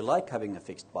 I actually like having a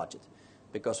fixed budget,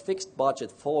 because fixed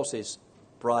budget forces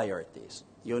priorities.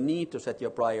 You need to set your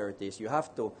priorities. You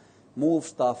have to move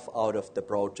stuff out of the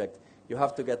project. You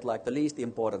have to get like the least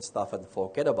important stuff and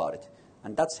forget about it.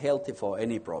 And that's healthy for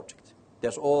any project.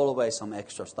 There's always some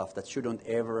extra stuff that shouldn't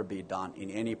ever be done in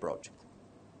any project.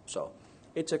 So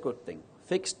it's a good thing.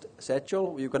 Fixed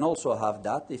schedule, you can also have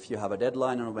that if you have a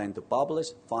deadline on when to publish,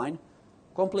 fine,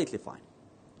 completely fine.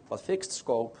 But fixed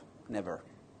scope, never.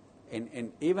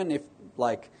 Even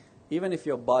if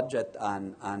your budget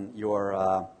and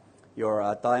your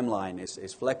timeline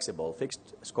is flexible,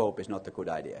 fixed scope is not a good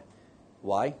idea.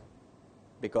 Why?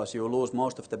 Because you lose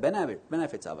most of the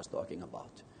benefits I was talking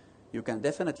about. You can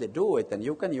definitely do it, and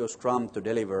you can use Scrum to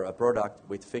deliver a product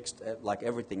with fixed, like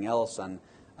everything else, and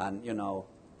you know,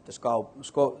 the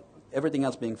scope, everything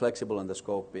else being flexible and the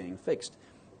scope being fixed.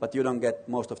 But you don't get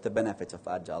most of the benefits of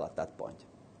Agile at that point.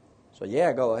 So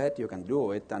yeah, go ahead, you can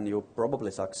do it, and you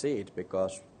probably succeed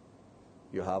because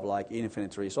you have like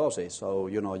infinite resources. So,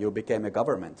 you know, you became a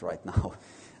government right now.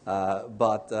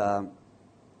 But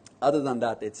other than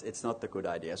that, it's not a good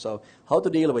idea. So how to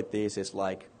deal with this is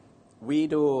like, we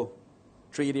do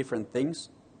 3 different things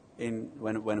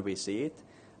when we see it.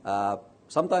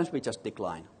 Sometimes we just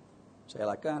decline. Say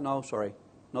like, no, sorry,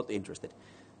 not interested.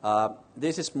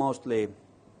 This is mostly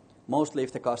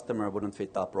if the customer wouldn't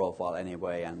fit our profile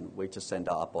anyway, and we just send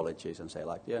our apologies and say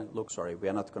like, yeah, look, sorry, we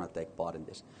are not going to take part in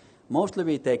this. Mostly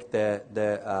we take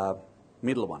the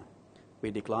middle one.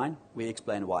 We decline, we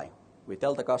explain why. We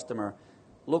tell the customer,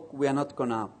 look, we are not going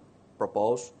to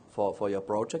propose for your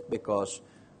project because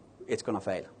it's going to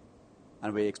fail.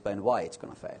 And we explain why it's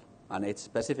going to fail. And it's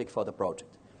specific for the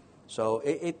project. So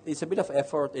it's a bit of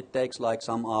effort. It takes like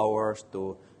some hours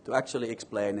to actually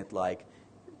explain it, like,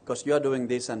 because you're doing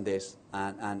this and this,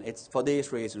 and it's for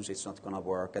these reasons it's not going to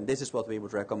work, and this is what we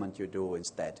would recommend you do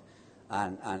instead.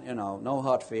 And you know, no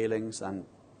hard feelings, and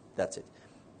that's it.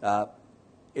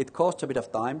 It costs a bit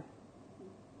of time.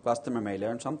 Customer may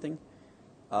learn something.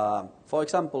 For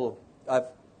example,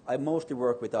 I mostly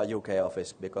work with our UK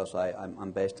office because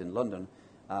I'm based in London,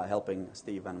 helping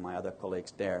Steve and my other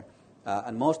colleagues there.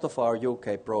 And most of our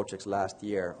UK projects last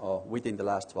year, or within the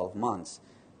last 12 months,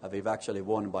 we've actually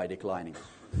won by declining.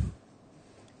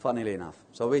 Funnily enough.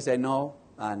 So we say no,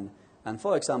 and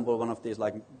for example, one of these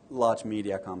like large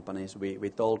media companies, we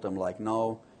told them like,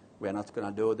 no, we're not going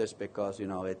to do this because, you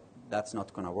know, that's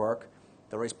not going to work.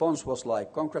 The response was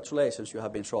like, congratulations, you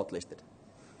have been shortlisted.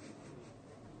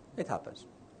 It happens.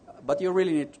 But you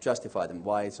really need to justify them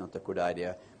why it's not a good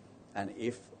idea. And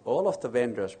if all of the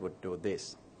vendors would do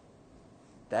this,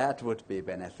 that would be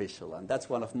beneficial. And that's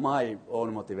one of my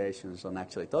own motivations on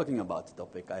actually talking about the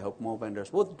topic. I hope more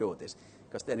vendors would do this,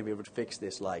 because then we would fix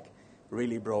this like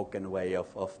really broken way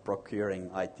of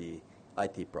procuring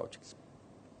IT projects.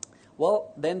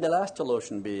 Well, then the last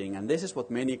solution being, and this is what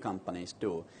many companies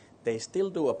do, they still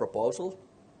do a proposal,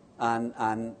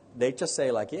 and they just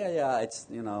say like, yeah, it's,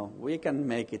 you know, we can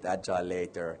make it agile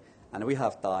later, and we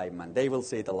have time, and they will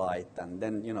see the light, and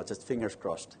then, you know, just fingers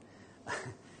crossed.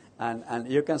 And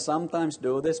you can sometimes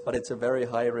do this, but it's a very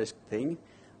high-risk thing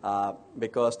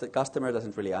because the customer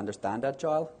doesn't really understand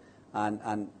Agile.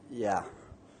 And yeah,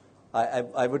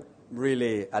 I would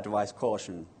really advise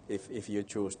caution if you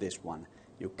choose this one.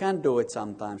 You can do it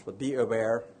sometimes, but be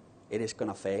aware it is going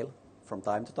to fail from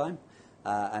time to time.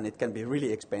 And it can be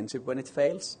really expensive when it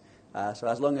fails. So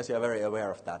as long as you're very aware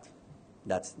of that,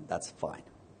 that's fine.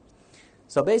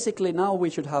 So basically now we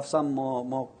should have some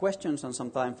more questions and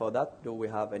some time for that. Do we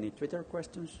have any Twitter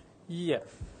questions? Yeah.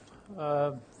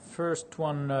 First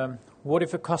one, what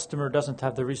if a customer doesn't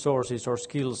have the resources or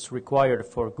skills required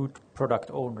for good product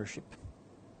ownership?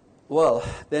 Well,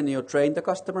 then you train the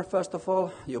customer first of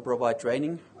all. You provide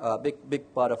training.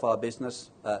 Big part of our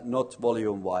business, not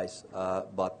volume-wise,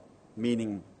 but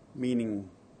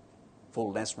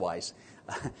meaningfulness-wise,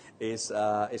 is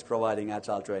providing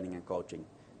Agile training and coaching.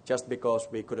 Just because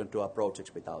we couldn't do our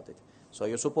projects without it. So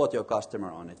you support your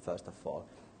customer on it first of all.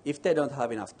 If they don't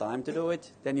have enough time to do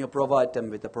it, then you provide them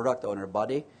with a product owner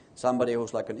buddy, somebody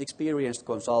who's like an experienced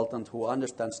consultant who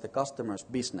understands the customer's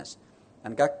business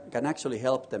and can actually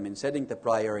help them in setting the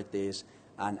priorities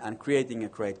and creating a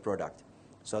great product.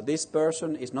 So this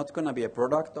person is not going to be a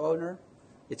product owner.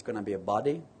 It's going to be a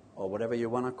buddy or whatever you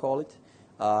want to call it.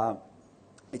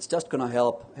 It's just going to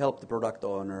help the product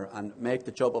owner and make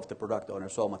the job of the product owner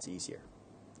so much easier.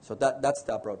 So that's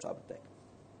the approach I would take.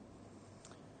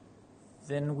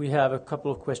 Then we have a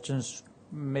couple of questions,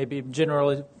 maybe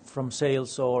generally from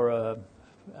sales or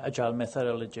agile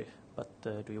methodology, but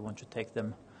do you want to take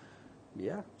them?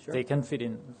 Yeah, sure. They can fit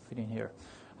in here.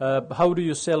 How do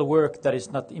you sell work that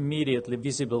is not immediately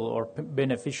visible or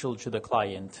beneficial to the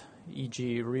client,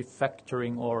 e.g.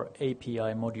 refactoring or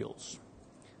API modules?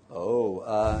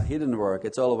 Hidden work,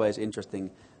 it's always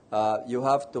interesting. You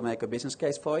have to make a business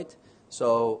case for it.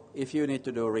 So if you need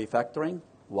to do refactoring,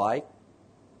 why?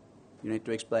 You need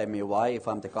to explain me why if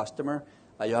I'm the customer.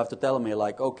 You have to tell me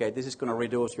like, okay, this is going to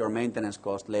reduce your maintenance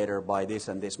cost later by this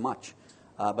and this much.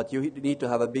 But you need to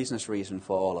have a business reason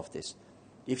for all of this.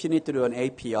 If you need to do an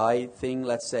API thing,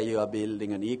 let's say you are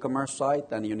building an e-commerce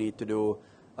site and you need to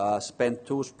spend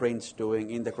 2 sprints doing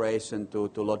integration to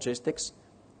logistics,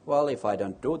 well, if I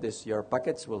don't do this, your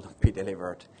packets will not be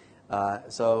delivered.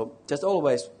 So just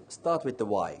always start with the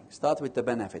why. Start with the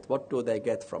benefit. What do they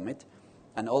get from it?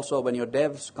 And also when your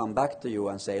devs come back to you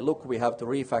and say, look, we have to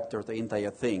refactor the entire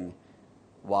thing,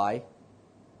 why?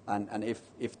 And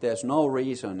if there's no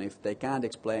reason, if they can't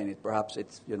explain it, perhaps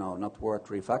it's not worth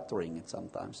refactoring it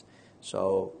sometimes.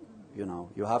 So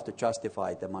you have to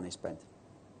justify the money spent.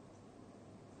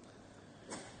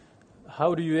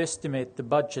 How do you estimate the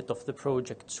budget of the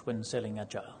projects when selling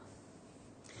Agile?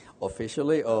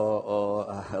 Officially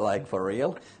or like for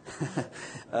real?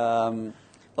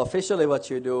 Officially, what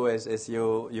you do is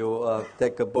you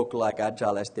take a book like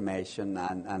Agile Estimation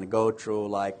and go through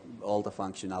like all the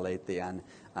functionality and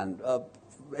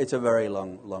it's a very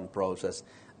long process.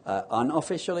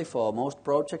 Unofficially, for most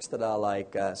projects that are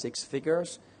like 6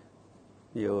 figures,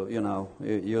 you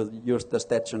use the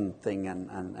Stetson thing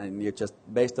and you just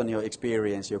based on your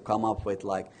experience you come up with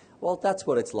like, well, that's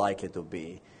what it's likely to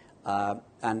be.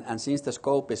 And since the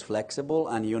scope is flexible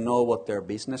and you know what their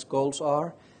business goals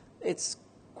are, it's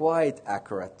quite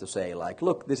accurate to say like,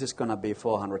 look, this is going to be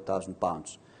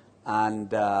 £400,000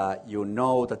 and you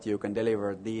know that you can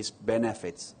deliver these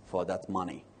benefits for that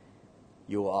money.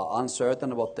 You are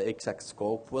uncertain what the exact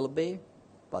scope will be,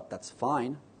 but that's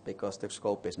fine because the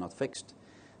scope is not fixed.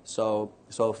 So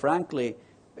frankly,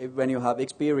 when you have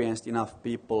experienced enough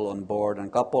people on board and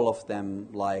a couple of them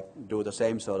like do the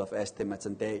same sort of estimates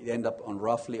and they end up on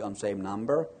roughly on same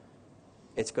number,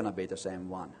 it's going to be the same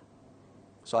one.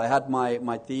 So I had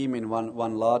my team in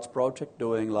one large project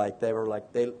doing like, they were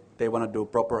like, they want to do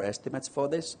proper estimates for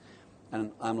this.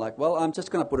 And I'm like, well, I'm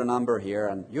just going to put a number here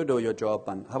and you do your job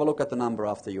and have a look at the number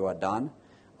after you are done.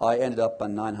 I ended up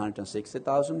on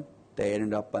 960,000. They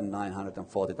ended up on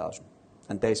 940,000.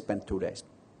 And they spent 2 days.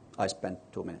 I spent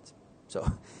 2 minutes.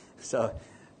 So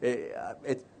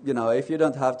if you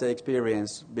don't have the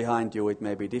experience behind you, it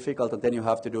may be difficult. And then you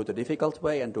have to do the difficult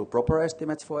way and do proper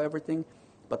estimates for everything.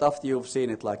 But after you've seen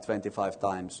it like 25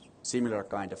 times, similar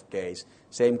kind of case,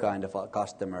 same kind of a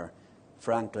customer,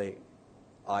 frankly,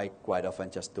 I quite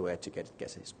often just do educated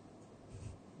guesses.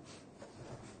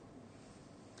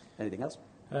 Anything else?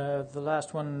 The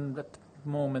last one at the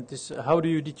moment is, how do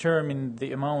you determine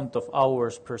the amount of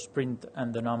hours per sprint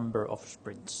and the number of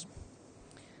sprints?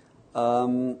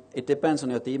 It depends on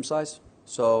your team size.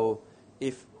 So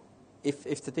if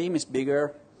the team is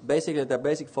bigger, basically the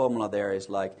basic formula there is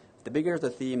like, the bigger the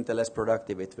team, the less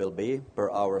productive it will be per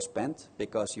hour spent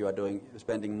because you are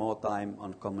spending more time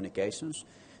on communications.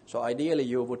 So ideally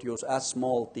you would use as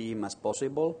small team as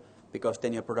possible because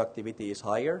then your productivity is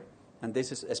higher. And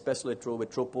this is especially true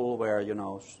with Drupal where,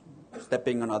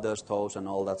 stepping on others' toes and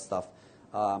all that stuff.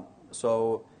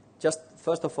 So just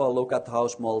first of all look at how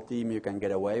small team you can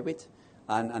get away with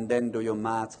and then do your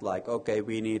math like, okay,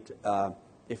 we need...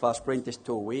 if our sprint is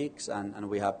 2 weeks and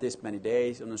we have this many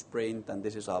days on a sprint and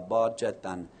this is our budget,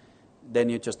 and then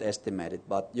you just estimate it.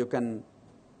 But it can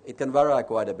vary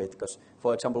quite a bit because,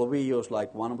 for example, we use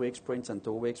like 1 week sprints and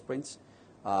 2 week sprints,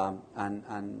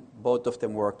 and both of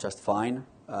them work just fine.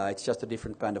 It's just a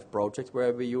different kind of project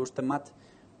where we use them at,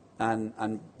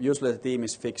 and usually the team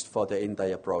is fixed for the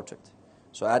entire project.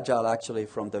 So Agile actually,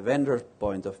 from the vendor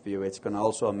point of view, it's going to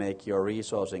also make your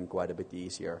resourcing quite a bit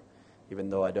easier. Even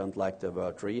though I don't like the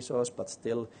word resource, but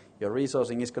still your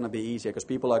resourcing is going to be easier because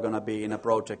people are going to be in a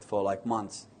project for like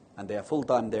months and they are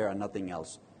full-time there and nothing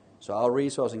else. So our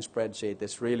resourcing spreadsheet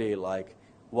is really like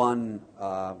one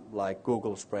like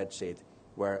Google spreadsheet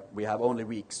where we have only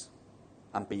weeks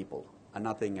and people and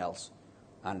nothing else.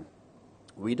 And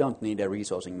we don't need a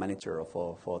resourcing manager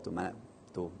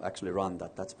to actually run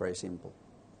that. That's very simple.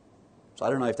 So I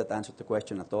don't know if that answered the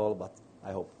question at all, but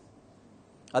I hope.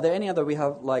 Are there any other? We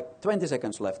have like 20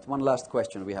 seconds left. One last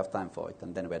question. We have time for it,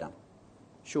 and then we're done.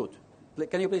 Shoot.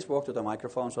 Can you please walk to the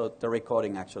microphone so the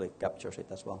recording actually captures it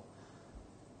as well?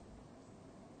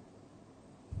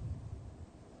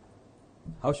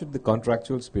 How should the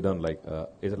contractuals be done? Like,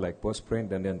 is it like per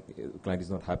sprint, and then the client is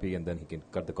not happy, and then he can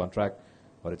cut the contract,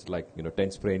 or it's like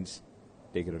 10 sprints,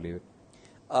 take it or leave it?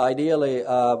 Ideally,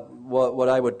 what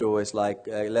I would do is like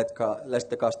let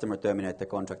the customer terminate the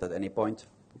contract at any point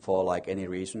for like any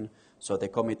reason, so they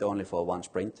commit only for one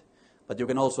sprint. But you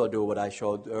can also do what I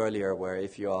showed earlier, where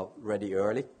if you are ready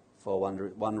early for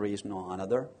one reason or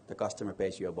another, the customer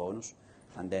pays you a bonus,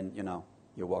 and then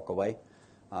you walk away.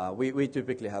 We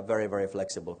typically have very, very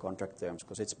flexible contract terms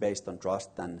because it's based on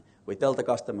trust, and we tell the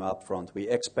customer up front we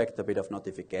expect a bit of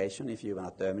notification if you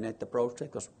want to terminate the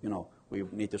project because we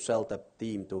need to sell the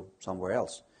team to somewhere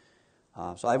else.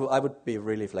 So I would be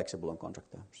really flexible on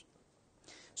contract terms.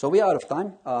 So we are out of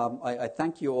time. I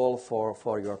thank you all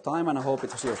for your time, and I hope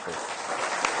it was useful.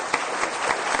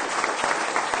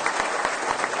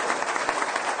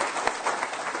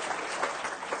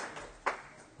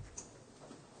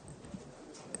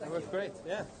 That was great.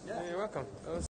 Yeah. You're welcome.